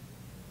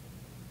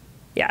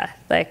 Yeah,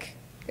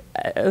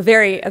 a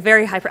very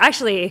high,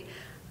 actually,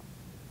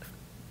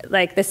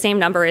 like the same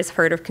number as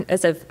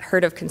a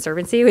herd of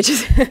conservancy, which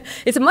is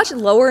it's a much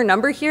lower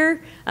number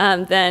here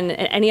than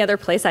any other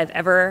place I've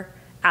ever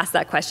asked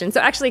that question.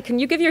 So actually, can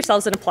you give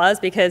yourselves an applause?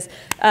 Because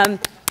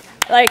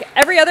like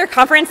every other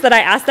conference that I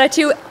asked that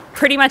to,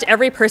 pretty much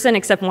every person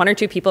except 1 or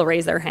 2 people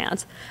raise their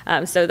hands.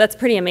 So that's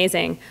pretty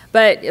amazing.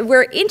 But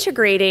we're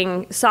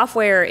integrating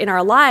software in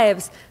our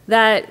lives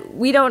that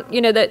we don't,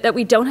 that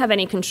we don't have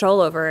any control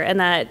over, and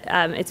that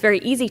it's very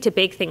easy to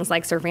bake things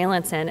like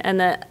surveillance in. And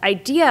the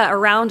idea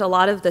around a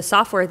lot of the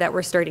software that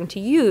we're starting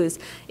to use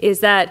is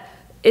that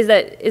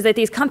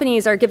these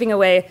companies are giving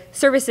away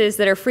services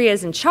that are free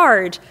as in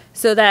charge,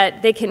 so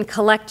that they can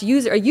collect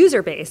a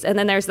user base. And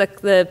then there's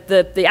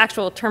the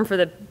actual term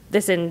for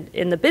this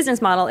in the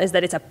business model is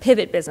that it's a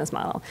pivot business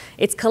model.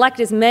 It's collect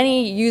as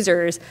many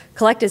users,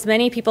 collect as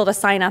many people to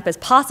sign up as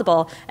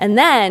possible, and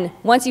then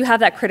once you have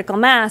that critical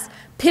mass,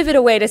 pivot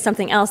away to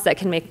something else that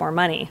can make more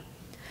money.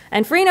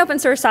 And free and open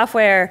source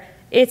software,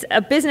 it's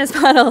a business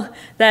model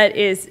that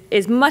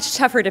is much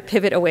tougher to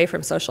pivot away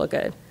from social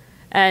good.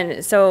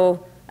 And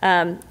so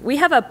we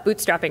have a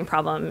bootstrapping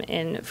problem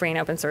in free and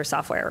open source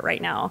software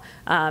right now,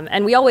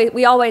 and we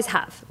always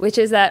have, which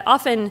is that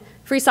often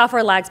free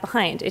software lags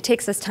behind. It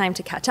takes us time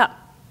to catch up.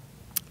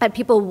 And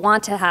people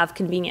want to have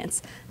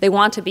convenience. They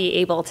want to be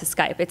able to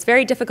Skype. It's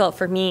very difficult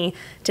for me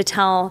to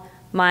tell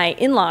my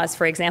in-laws,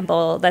 for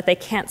example, that they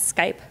can't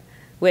Skype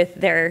with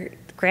their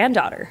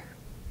granddaughter.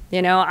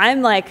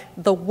 I'm like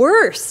the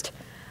worst.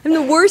 I'm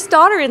the worst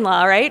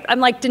daughter-in-law, right? I'm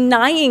like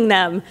denying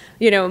them,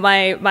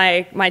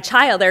 my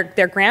child,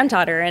 their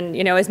granddaughter. And,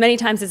 as many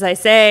times as I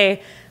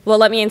say, well,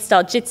 let me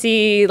install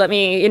Jitsi, let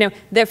me,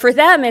 for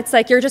them, it's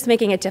like you're just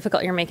making it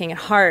difficult, you're making it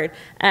hard.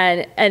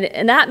 And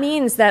that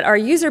means that our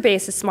user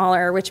base is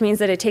smaller, which means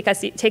that it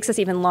takes us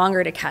even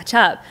longer to catch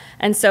up.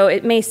 And so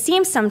it may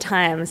seem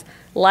sometimes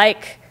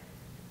like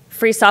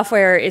free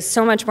software is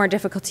so much more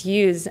difficult to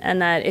use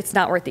and that it's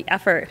not worth the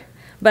effort.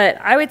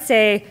 But I would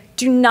say,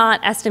 do not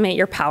estimate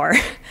your power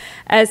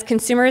as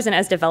consumers and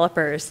as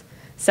developers.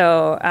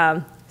 So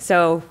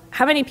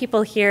how many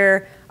people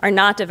here are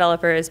not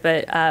developers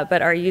but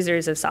are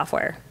users of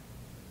software?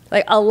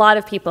 Like a lot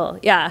of people,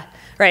 yeah,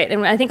 right.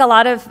 And I think a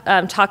lot of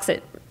talks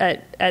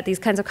at these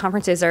kinds of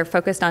conferences are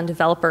focused on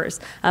developers,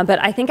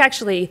 but I think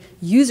actually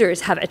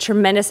users have a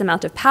tremendous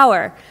amount of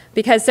power.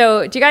 Because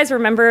do you guys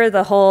remember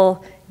the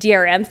whole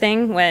DRM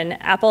thing when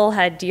Apple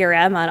had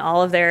DRM on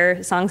all of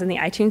their songs in the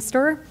iTunes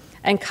store?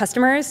 And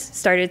customers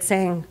started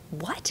saying,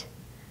 what?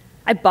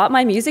 I bought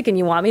my music and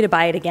you want me to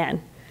buy it again?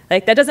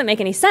 Like, that doesn't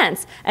make any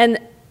sense. And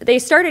they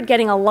started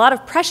getting a lot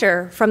of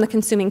pressure from the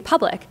consuming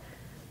public.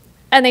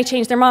 And they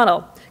changed their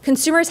model.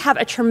 Consumers have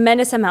a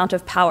tremendous amount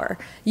of power.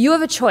 You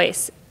have a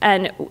choice,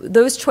 and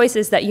those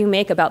choices that you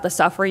make about the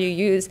software you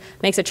use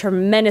makes a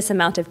tremendous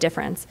amount of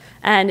difference.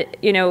 And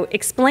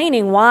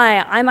explaining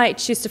why I might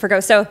choose to forgo.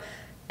 So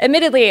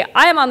admittedly,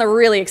 I am on the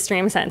really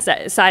extreme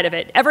side of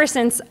it. Ever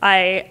since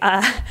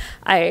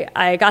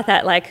I got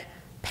that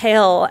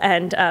pale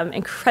and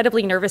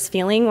incredibly nervous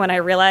feeling when I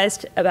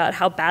realized about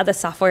how bad the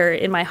software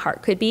in my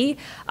heart could be,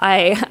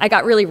 I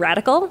got really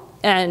radical,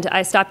 and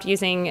I stopped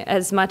using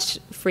as much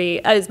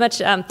proprietary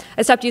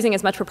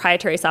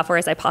software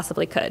as I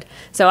possibly could.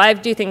 So I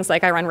do things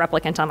like I run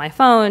Replicant on my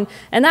phone,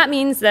 and that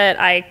means that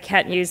I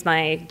can't use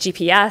my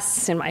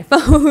GPS in my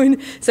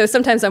phone. So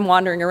sometimes I'm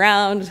wandering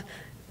around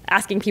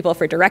asking people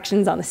for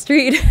directions on the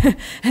street,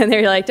 and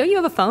they're like, don't you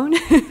have a phone?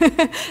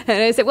 And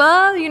I said,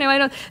 well, I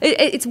don't.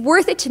 It's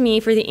worth it to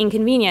me for the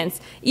inconvenience,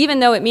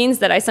 even though it means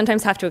that I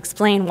sometimes have to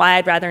explain why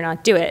I'd rather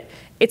not do it.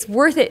 It's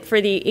worth it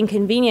for the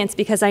inconvenience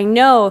because I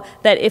know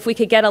that if we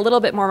could get a little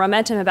bit more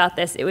momentum about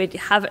this, it would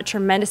have a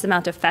tremendous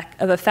amount of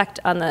effect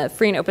on the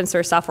free and open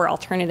source software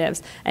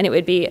alternatives, and it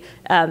would be,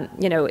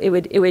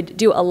 it would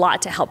do a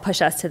lot to help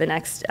push us to the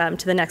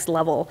next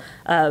level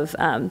of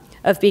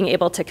being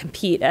able to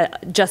compete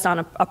just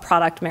on a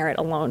product merit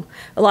alone.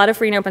 A lot of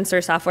free and open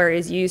source software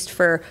is used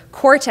for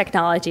core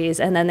technologies,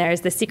 and then there's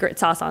the secret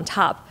sauce on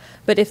top.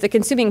 But if the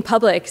consuming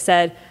public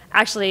said,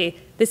 actually,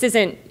 this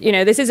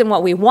isn't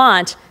what we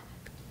want,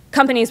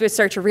 companies would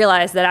start to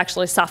realize that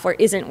actually software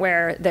isn't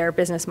where their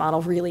business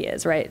model really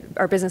is, right?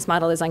 Our business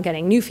model is on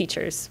getting new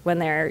features when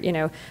they're,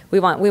 we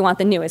want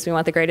the newest, we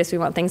want the greatest, we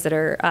want things that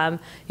are,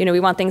 we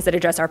want things that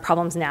address our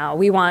problems now.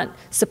 We want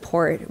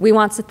support. We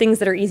want things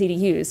that are easy to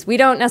use. We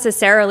don't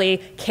necessarily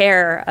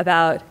care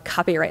about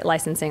copyright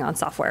licensing on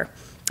software.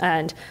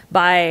 And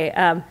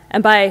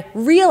by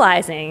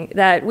realizing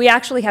that we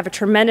actually have a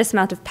tremendous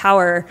amount of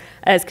power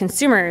as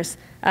consumers,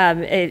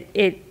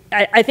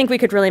 I think we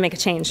could really make a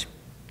change.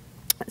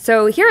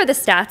 So here are the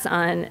stats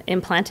on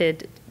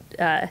implanted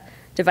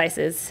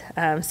devices.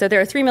 So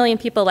there are 3 million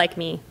people like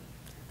me.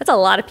 That's a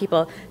lot of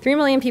people. 3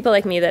 million people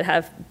like me that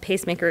have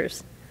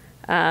pacemakers.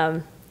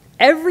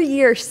 Every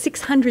year,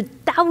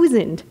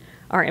 600,000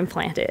 are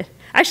implanted.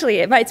 Actually,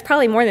 it's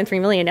probably more than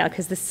 3 million now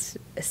because this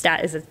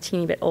stat is a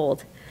teeny bit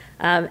old.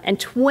 And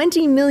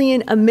 20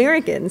 million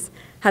Americans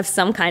have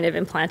some kind of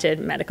implanted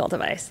medical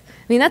device.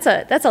 I mean,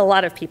 that's a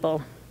lot of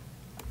people.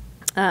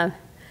 And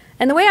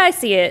the way I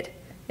see it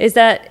is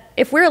that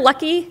if we're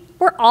lucky,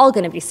 we're all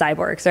going to be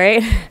cyborgs,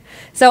 right?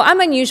 So I'm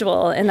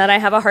unusual in that I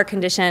have a heart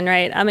condition,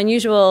 right? I'm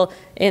unusual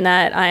in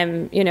that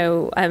I'm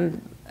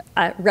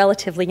a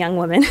relatively young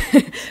woman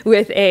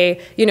with a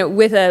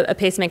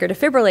pacemaker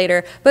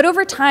defibrillator. But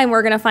over time,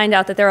 we're going to find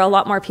out that there are a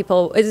lot more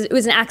people. It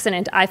was an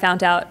accident I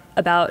found out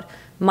about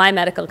my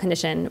medical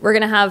condition. We're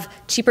going to have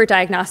cheaper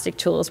diagnostic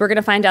tools. We're going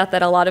to find out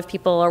that a lot of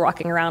people are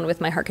walking around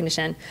with my heart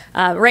condition.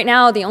 Right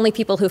now, the only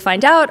people who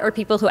find out are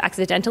people who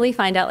accidentally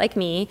find out, like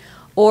me,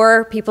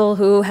 or people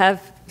who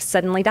have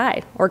suddenly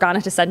died or gone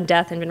into sudden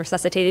death and been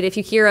resuscitated. If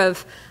you hear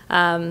of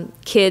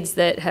kids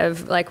that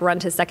have run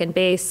to second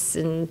base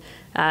and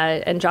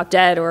drop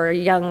dead, or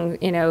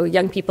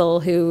young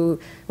people who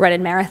run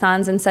in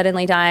marathons and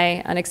suddenly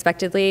die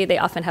unexpectedly, they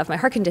often have my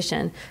heart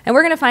condition. And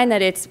we're going to find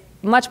that it's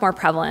much more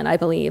prevalent, I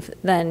believe,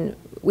 than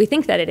we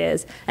think that it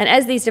is. And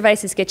as these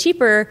devices get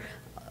cheaper,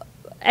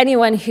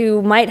 anyone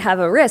who might have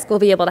a risk will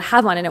be able to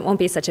have one, and it won't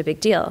be such a big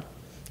deal.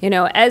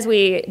 As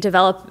we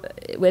develop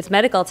with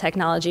medical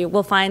technology,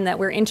 we'll find that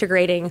we're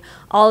integrating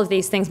all of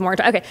these things more.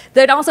 Okay,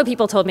 then also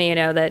people told me,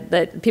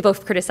 that people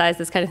have criticized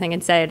this kind of thing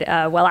and said,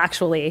 well,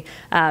 actually,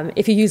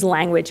 if you use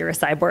language, you're a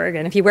cyborg,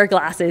 and if you wear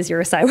glasses, you're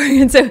a cyborg.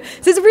 And so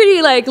it's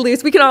pretty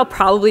loose. We can all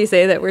probably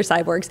say that we're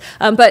cyborgs.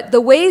 But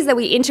the ways that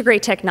we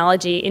integrate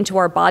technology into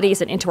our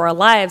bodies and into our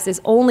lives is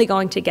only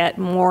going to get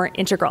more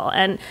integral.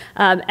 And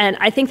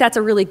I think that's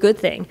a really good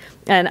thing.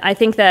 And I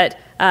think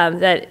that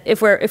that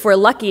if we're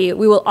lucky,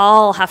 we will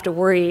all have to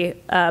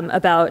worry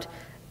about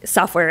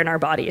software in our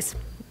bodies,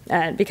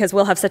 because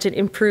we'll have such an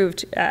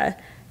improved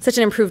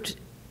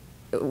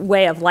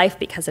way of life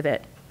because of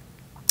it.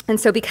 And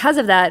so because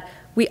of that,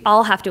 we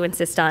all have to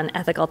insist on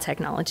ethical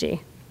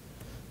technology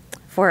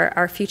for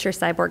our future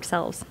cyborg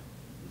selves.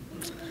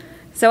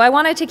 So I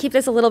wanted to keep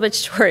this a little bit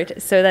short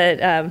so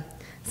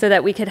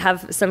that we could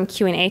have some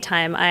Q&A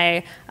time.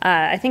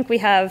 I think we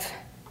have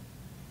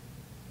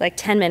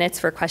 10 minutes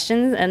for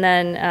questions, and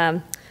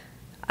then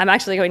I'm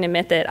actually going to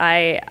admit that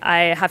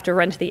I have to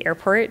run to the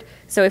airport.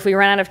 So if we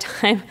run out of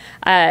time,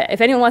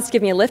 if anyone wants to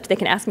give me a lift, they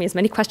can ask me as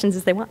many questions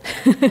as they want.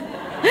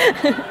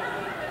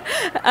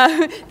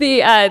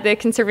 The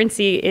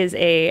Conservancy is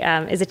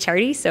a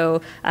charity,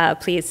 so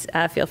please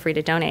feel free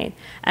to donate.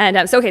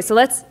 And so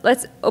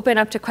let's open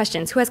up to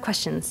questions. Who has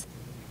questions?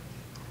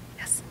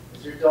 Yes.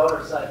 Is your daughter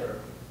a cyborg?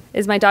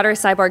 Is my daughter a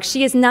cyborg?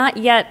 She is not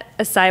yet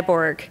a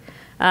cyborg.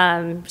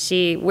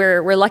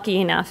 We're lucky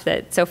enough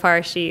that so far I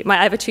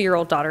have a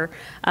 2-year-old daughter,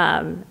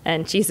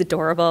 and she's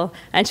adorable,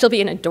 and she'll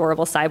be an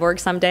adorable cyborg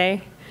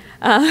someday.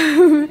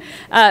 But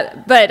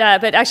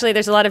actually,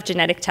 there's a lot of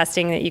genetic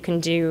testing that you can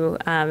do,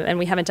 and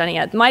we haven't done it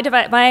yet.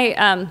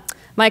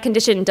 My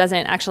condition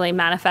doesn't actually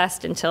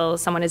manifest until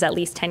someone is at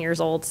least 10 years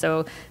old,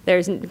 so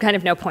there's kind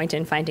of no point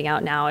in finding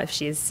out now if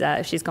she's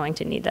going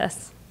to need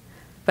this.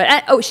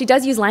 But she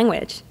does use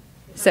language,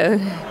 so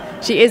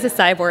she is a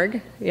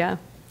cyborg. Yeah.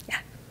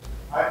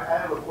 I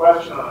have a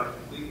question on a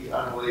completely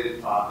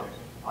unrelated topic.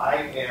 I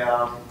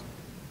am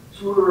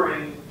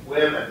tutoring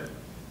women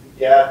to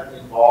get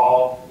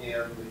involved in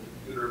the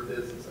computer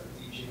business.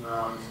 I'm teaching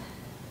them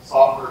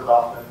software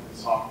development and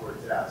software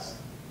tests.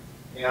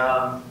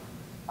 And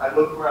I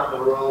look around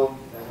the room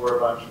and we're a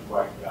bunch of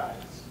white guys.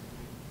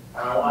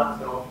 And I want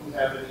to know if you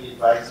have any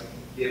advice you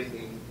can give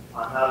me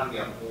on how to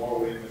get more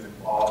women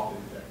involved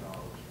in technology.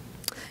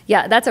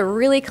 Yeah, that's a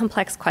really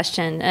complex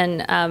question.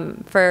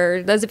 And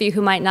for those of you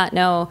who might not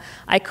know,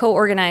 I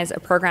co-organize a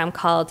program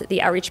called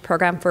the Outreach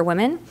Program for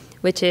Women,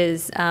 which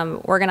is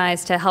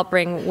organized to help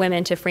bring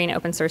women to free and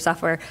open source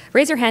software.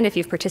 Raise your hand if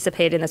you've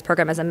participated in this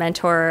program as a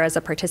mentor, as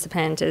a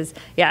participant.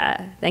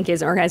 Thank you,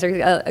 as an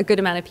organizer, a good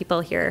amount of people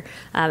here,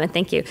 and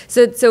thank you.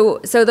 So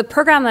the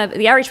program,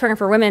 the Outreach Program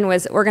for Women,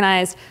 was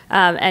organized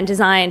and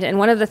designed, and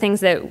one of the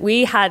things that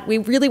we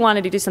really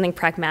wanted to do something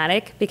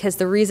pragmatic, because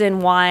the reason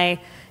why,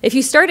 if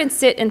you start and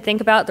sit and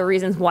think about the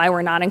reasons why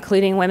we're not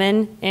including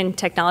women in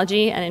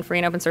technology and in free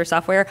and open source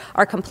software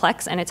are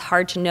complex, and it's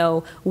hard to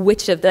know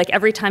which of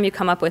every time you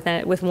come up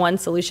with one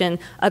solution,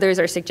 others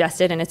are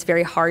suggested, and it's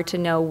very hard to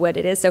know what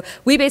it is. So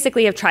we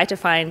basically have tried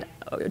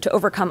to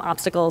overcome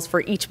obstacles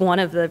for each one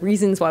of the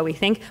reasons why we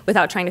think,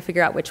 without trying to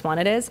figure out which one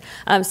it is.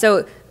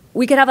 So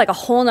we could have a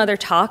whole nother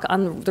talk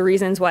on the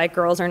reasons why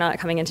girls are not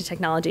coming into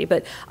technology.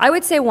 But I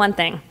would say one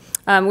thing,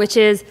 which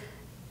is,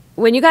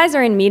 when you guys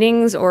are in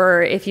meetings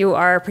or if you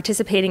are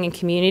participating in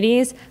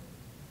communities,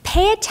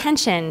 pay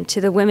attention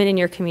to the women in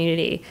your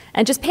community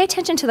and just pay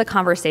attention to the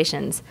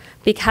conversations,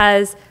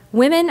 because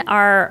women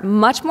are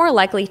much more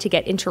likely to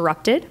get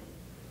interrupted.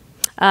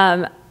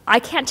 I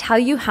can't tell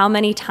you how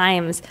many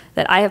times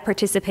that I have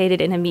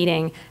participated in a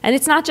meeting, and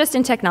it's not just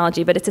in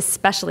technology, but it's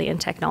especially in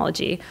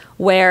technology,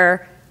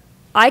 where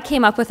I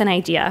came up with an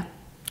idea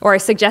or I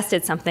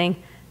suggested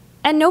something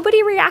and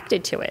nobody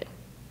reacted to it.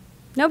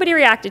 Nobody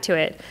reacted to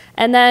it.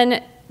 And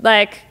then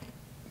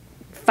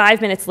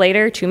 5 minutes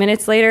later, 2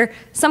 minutes later,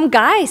 some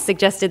guy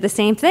suggested the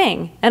same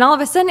thing. And all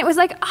of a sudden it was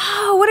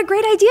oh, what a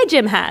great idea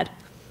Jim had.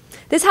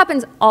 This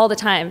happens all the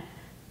time,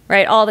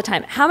 right? All the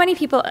time. How many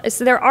people,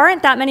 so there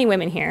aren't that many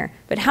women here,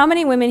 but how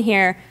many women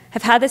here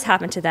have had this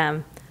happen to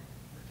them?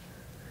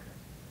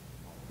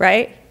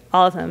 right?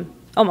 All of them,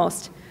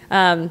 almost.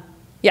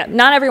 Yeah,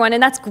 not everyone,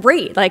 and that's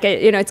great. Like,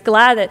 you know, it's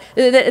glad that,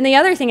 and the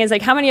other thing is,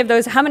 like, how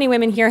many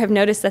women here have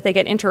noticed that they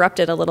get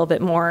interrupted a little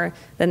bit more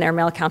than their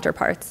male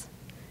counterparts?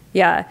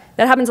 Yeah,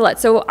 that happens a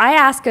lot. So I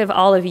ask of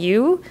all of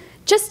you,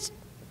 just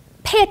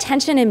pay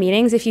attention in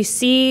meetings if you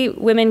see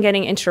women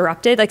getting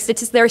interrupted. Like,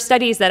 there are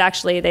studies that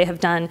actually they have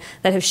done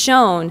that have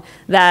shown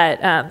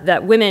that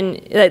that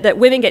women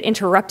get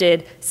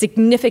interrupted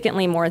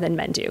significantly more than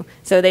men do.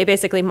 So they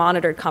basically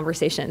monitored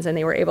conversations, and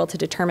they were able to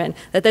determine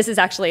that this is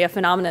actually a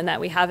phenomenon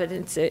that we have.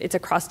 It's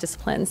across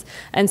disciplines,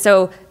 and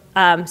so.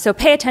 So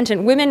pay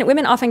attention.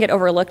 Women often get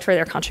overlooked for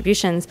their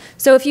contributions.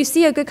 So if you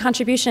see a good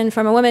contribution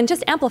from a woman,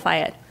 just amplify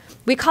it.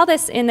 We call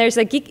this, in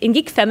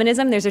geek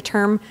feminism, there's a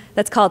term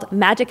that's called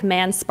magic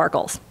man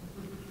sparkles.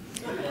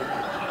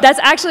 That's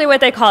actually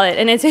what they call it,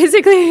 and it's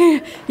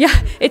basically,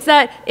 yeah, it's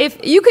that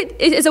if you could,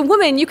 as a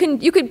woman, you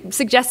could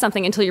suggest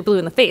something until you're blue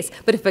in the face,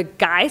 but if a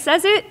guy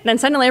says it, then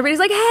suddenly everybody's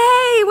like,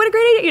 hey, what a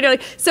great idea, you know,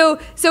 like, so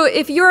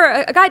if you're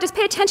a guy, just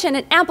pay attention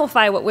and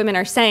amplify what women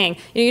are saying.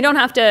 You don't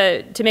have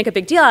to make a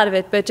big deal out of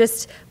it, but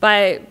just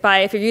by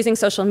if you're using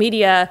social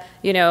media,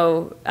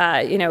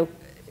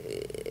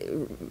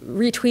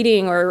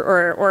 retweeting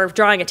or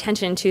drawing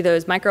attention to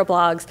those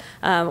microblogs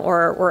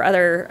or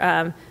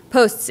other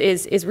posts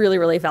is really,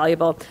 really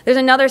valuable. There's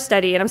another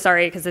study, and I'm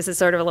sorry because this is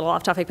sort of a little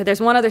off topic, but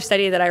there's one other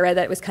study that I read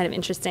that was kind of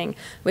interesting,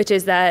 which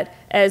is that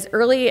as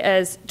early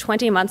as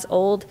 20 months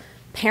old,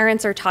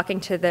 parents are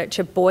talking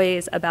to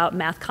boys about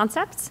math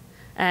concepts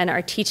and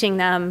are teaching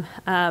them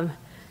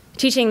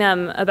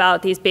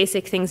about these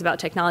basic things about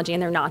technology,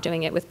 and they're not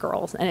doing it with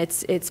girls. And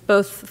it's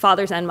both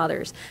fathers and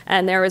mothers.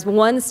 And there was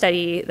one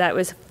study that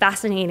was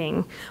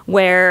fascinating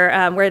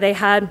where they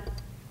had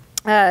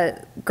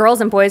girls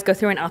and boys go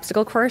through an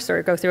obstacle course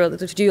or do a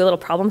little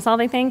problem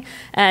solving thing.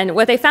 And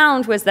what they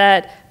found was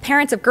that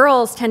parents of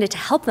girls tended to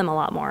help them a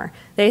lot more.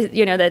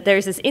 That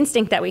there's this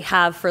instinct that we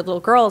have for little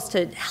girls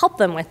to help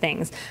them with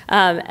things.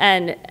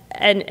 And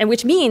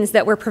which means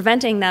that we're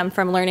preventing them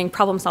from learning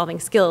problem solving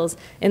skills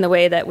in the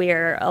way that we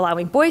are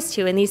allowing boys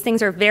to. And these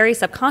things are very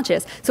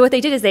subconscious. So what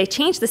they did is they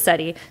changed the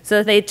study so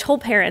that they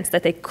told parents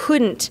that they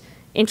couldn't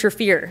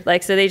interfere.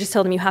 So they just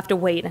told them you have to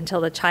wait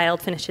until the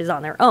child finishes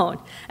on their own.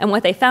 And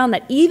what they found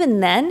that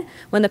even then,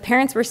 when the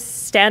parents were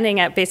standing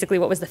at basically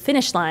what was the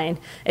finish line,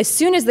 as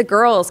soon as the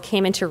girls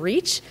came into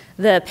reach,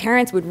 the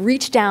parents would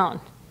reach down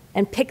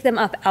and pick them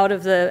up out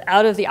of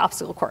the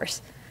obstacle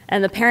course.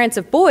 And the parents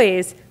of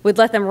boys would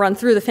let them run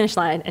through the finish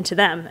line and to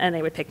them, and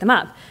they would pick them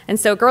up. And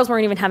so girls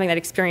weren't even having that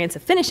experience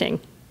of finishing.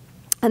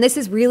 And this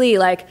is really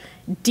like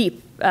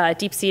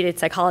deep-seated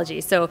psychology.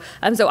 So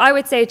I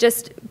would say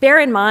just bear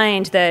in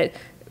mind that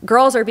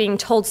girls are being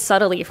told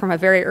subtly from a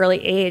very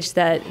early age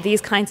that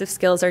these kinds of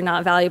skills are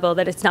not valuable,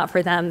 that it's not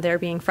for them. They're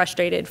being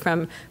frustrated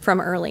from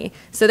early.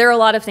 So there are a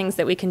lot of things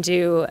that we can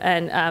do,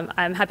 and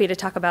I'm happy to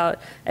talk about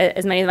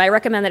as many of them. I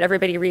recommend that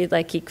everybody read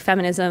like Geek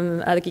Feminism,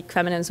 the Geek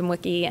Feminism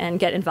Wiki, and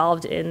get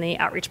involved in the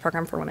outreach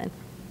program for women.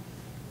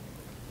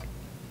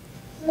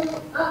 So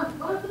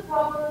one of the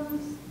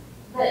problems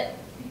that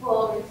people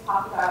always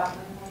talk about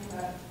when talking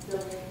about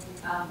building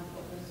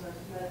open source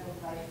medical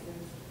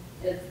devices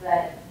is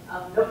that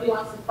nobody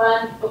wants to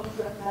fund open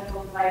source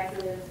medical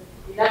devices.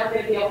 You're never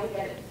going to be able to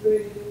get it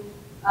through,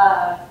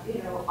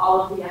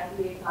 all of the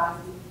FDA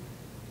processes.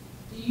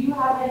 Do you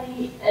have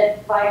any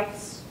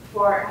advice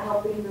for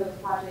helping those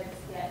projects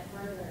get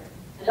further?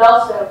 And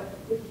also,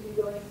 would you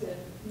be willing to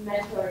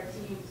mentor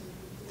teams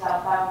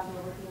without bounds who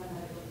are working on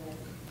medical devices?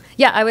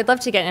 Yeah, I would love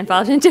to get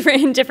involved in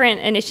different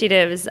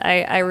initiatives.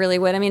 I really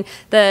would. I mean,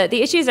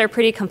 the issues are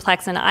pretty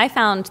complex, and I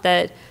found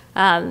that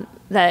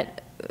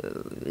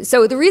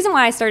so the reason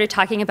why I started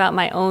talking about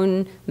my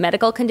own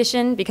medical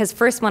condition, because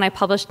first when I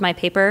published my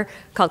paper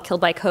called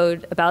Killed by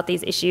Code about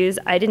these issues,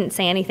 I didn't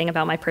say anything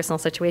about my personal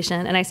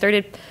situation, and I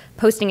started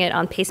posting it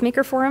on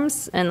pacemaker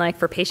forums and like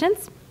for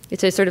patients.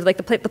 It's sort of like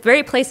the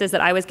very places that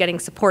I was getting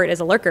support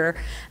as a lurker,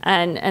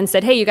 and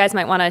said, hey, you guys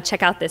might want to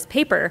check out this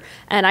paper,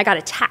 and I got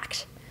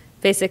attacked,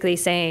 basically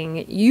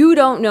saying, you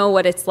don't know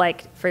what it's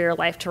like for your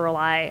life to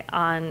rely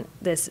on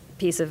this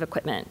piece of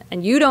equipment.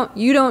 And you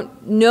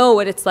don't know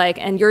what it's like,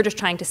 and you're just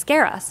trying to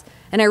scare us.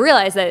 And I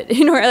realized that,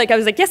 I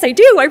was like, yes, I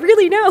do, I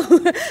really know.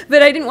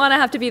 But I didn't want to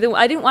have to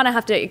I didn't want to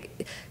have to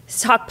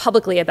talk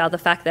publicly about the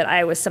fact that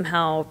I was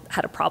somehow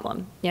had a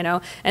problem,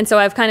 And so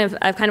I've kind of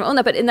owned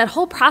that. But in that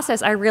whole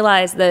process, I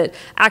realized that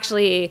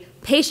actually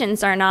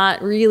patients are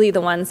not really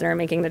the ones that are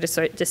making the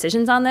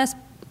decisions on this.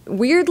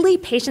 Weirdly,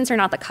 patients are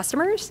not the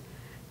customers.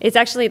 It's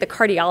actually the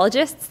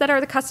cardiologists that are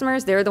the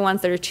customers. They're the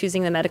ones that are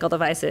choosing the medical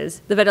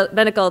devices. The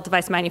medical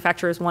device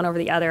manufacturers one over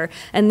the other,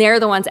 and they're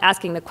the ones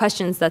asking the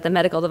questions that the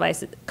medical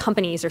device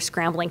companies are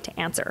scrambling to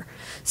answer.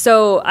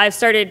 So I've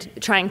started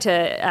trying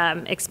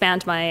to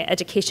expand my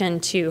education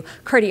to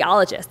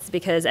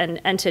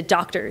cardiologists and to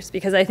doctors,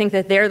 because I think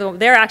that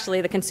they're actually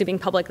the consuming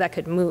public that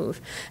could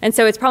move. And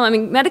so it's probably,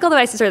 medical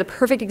devices are the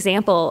perfect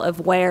example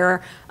of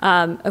where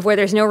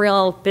there's no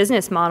real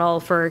business model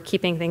for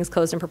keeping things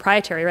closed and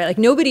proprietary, right? Like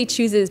nobody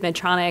chooses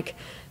Medtronic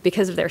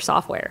because of their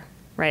software,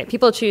 right?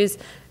 People choose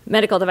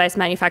medical device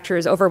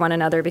manufacturers over one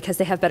another because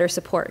they have better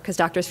support, because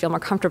doctors feel more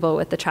comfortable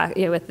with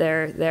the with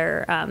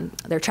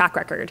their track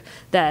record,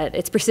 that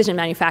it's precision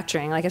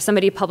manufacturing. Like if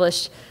somebody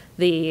published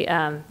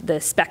the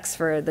specs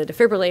for the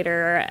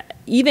defibrillator,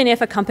 even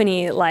if a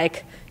company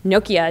like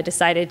Nokia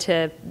decided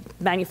to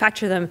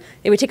manufacture them,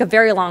 it would take a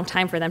very long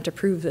time for them to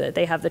prove that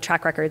they have the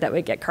track record that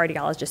would get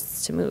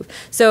cardiologists to move.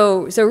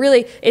 So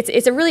really,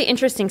 it's a really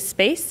interesting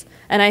space,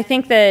 and I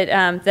think that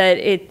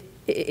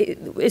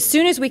as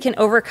soon as we can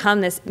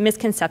overcome this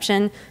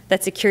misconception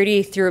that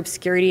security through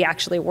obscurity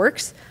actually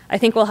works, I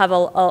think we'll have a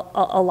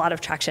lot of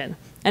traction.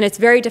 And it's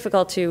very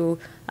difficult to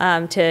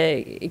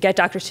get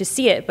doctors to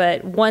see it,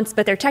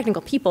 but they're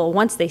technical people.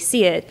 Once they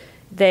see it,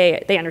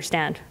 they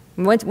understand.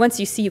 Once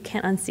you see, you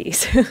can't unsee.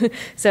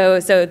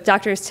 So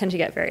doctors tend to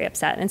get very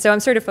upset. And so I'm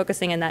sort of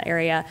focusing in that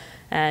area.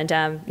 And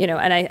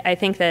I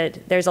think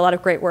that there's a lot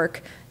of great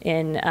work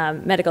in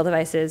medical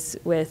devices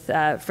with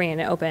free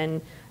and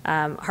open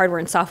hardware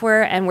and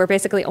software, and we're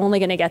basically only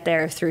going to get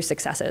there through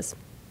successes.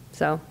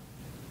 So,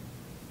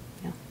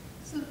 yeah.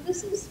 So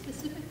this is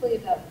specifically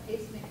about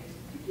pacemakers.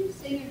 Could you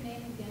say your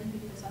name again,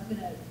 because I'm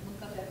going to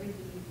look up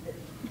everything you've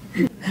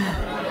written.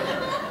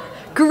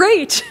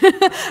 Great.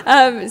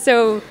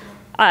 So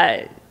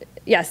I'm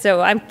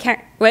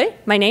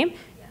my name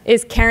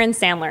is Karen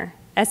Sandler,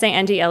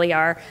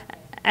 Sandler,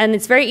 and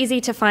it's very easy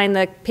to find.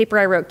 The paper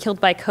I wrote,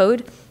 Killed by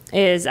Code,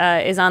 is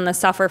on the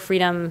Software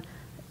Freedom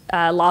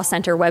Law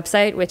Center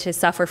website, which is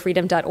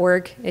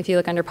softwarefreedom.org. If you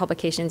look under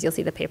publications, you'll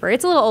see the paper.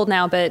 It's a little old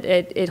now, but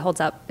it holds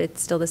up. It's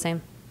still the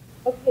same.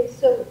 Okay,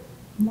 so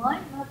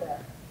my mother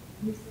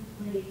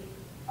recently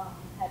had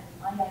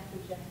an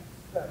iatrogenic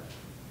stroke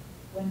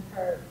when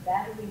her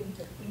battery in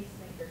her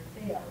pacemaker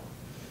failed.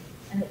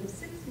 And it was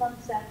 6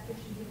 months after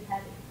she had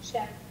had it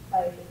checked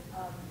by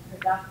her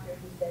doctor,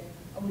 who said,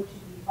 oh, it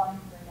should be fine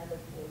for another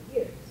 4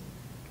 years.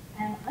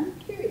 And I'm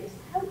curious,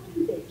 how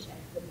do they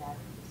check the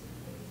batteries in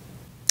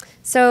pacemakers?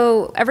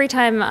 So every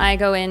time I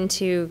go in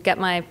to get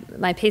my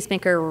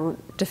pacemaker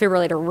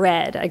defibrillator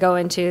read, I go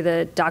into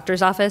the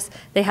doctor's office.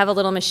 They have a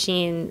little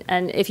machine,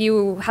 and if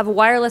you have a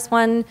wireless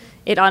one,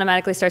 it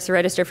automatically starts to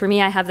register. For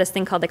me, I have this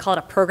thing called, they call it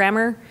a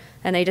programmer,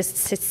 and they just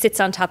sits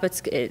on top.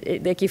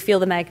 Like you feel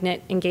the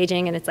magnet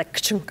engaging, and it's like,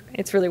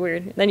 it's really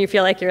weird. Then you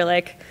feel like you're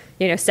like,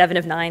 7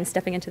 of 9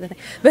 stepping into the thing.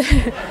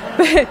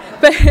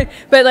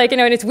 But like,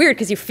 and it's weird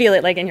because you feel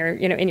it like in your,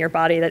 in your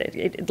body that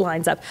it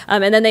lines up.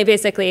 And then they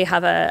basically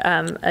have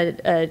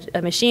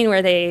a machine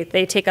where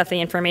they take up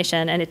the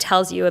information, and it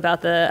tells you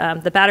about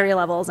the battery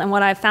levels. And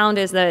what I've found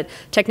is that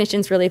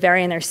technicians really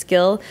vary in their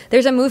skill.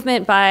 There's a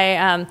movement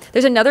by,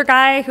 there's another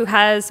guy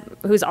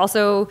who's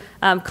also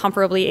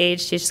comparably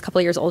aged, he's just a couple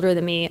of years older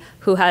than me,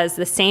 who has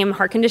the same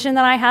heart condition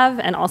that I have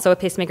and also a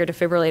pacemaker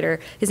defibrillator.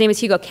 His name is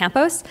Hugo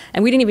Campos,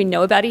 and we didn't even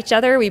know about each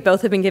other. We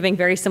both have been giving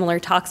very similar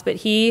talks, but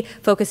he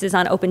focuses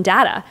on open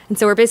data. And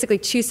so we're basically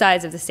two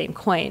sides of the same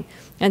coin.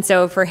 And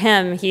so for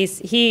him, he's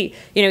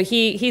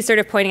sort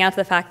of pointing out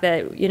the fact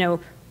that,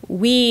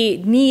 we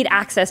need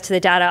access to the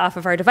data off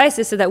of our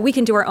devices so that we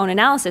can do our own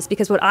analysis,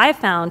 because what I've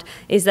found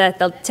is that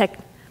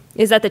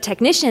the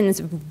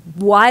technicians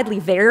widely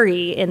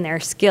vary in their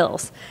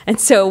skills. And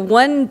so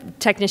one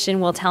technician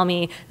will tell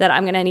me that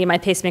I'm going to need my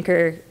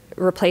pacemaker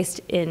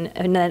replaced in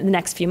the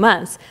next few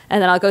months,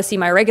 and then I'll go see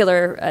my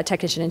regular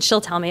technician, and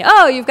she'll tell me,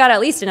 oh, you've got at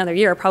least another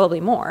year,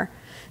 probably more.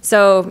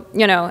 So,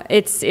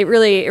 it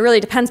really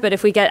depends, but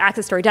if we get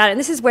access to our data, and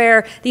this is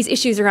where these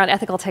issues around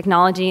ethical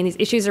technology and these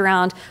issues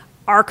around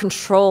our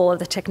control of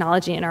the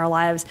technology in our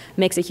lives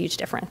makes a huge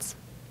difference.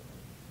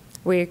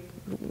 We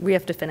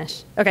have to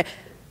finish. Okay.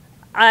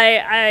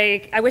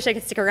 I wish I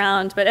could stick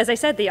around, but as I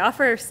said, the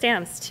offer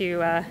stands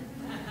to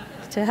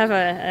have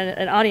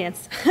an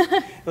audience.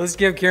 Let's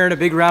give Karen a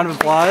big round of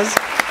applause.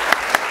 Thank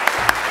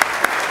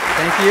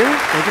you.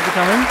 Thank you for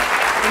coming.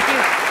 Thank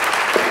you.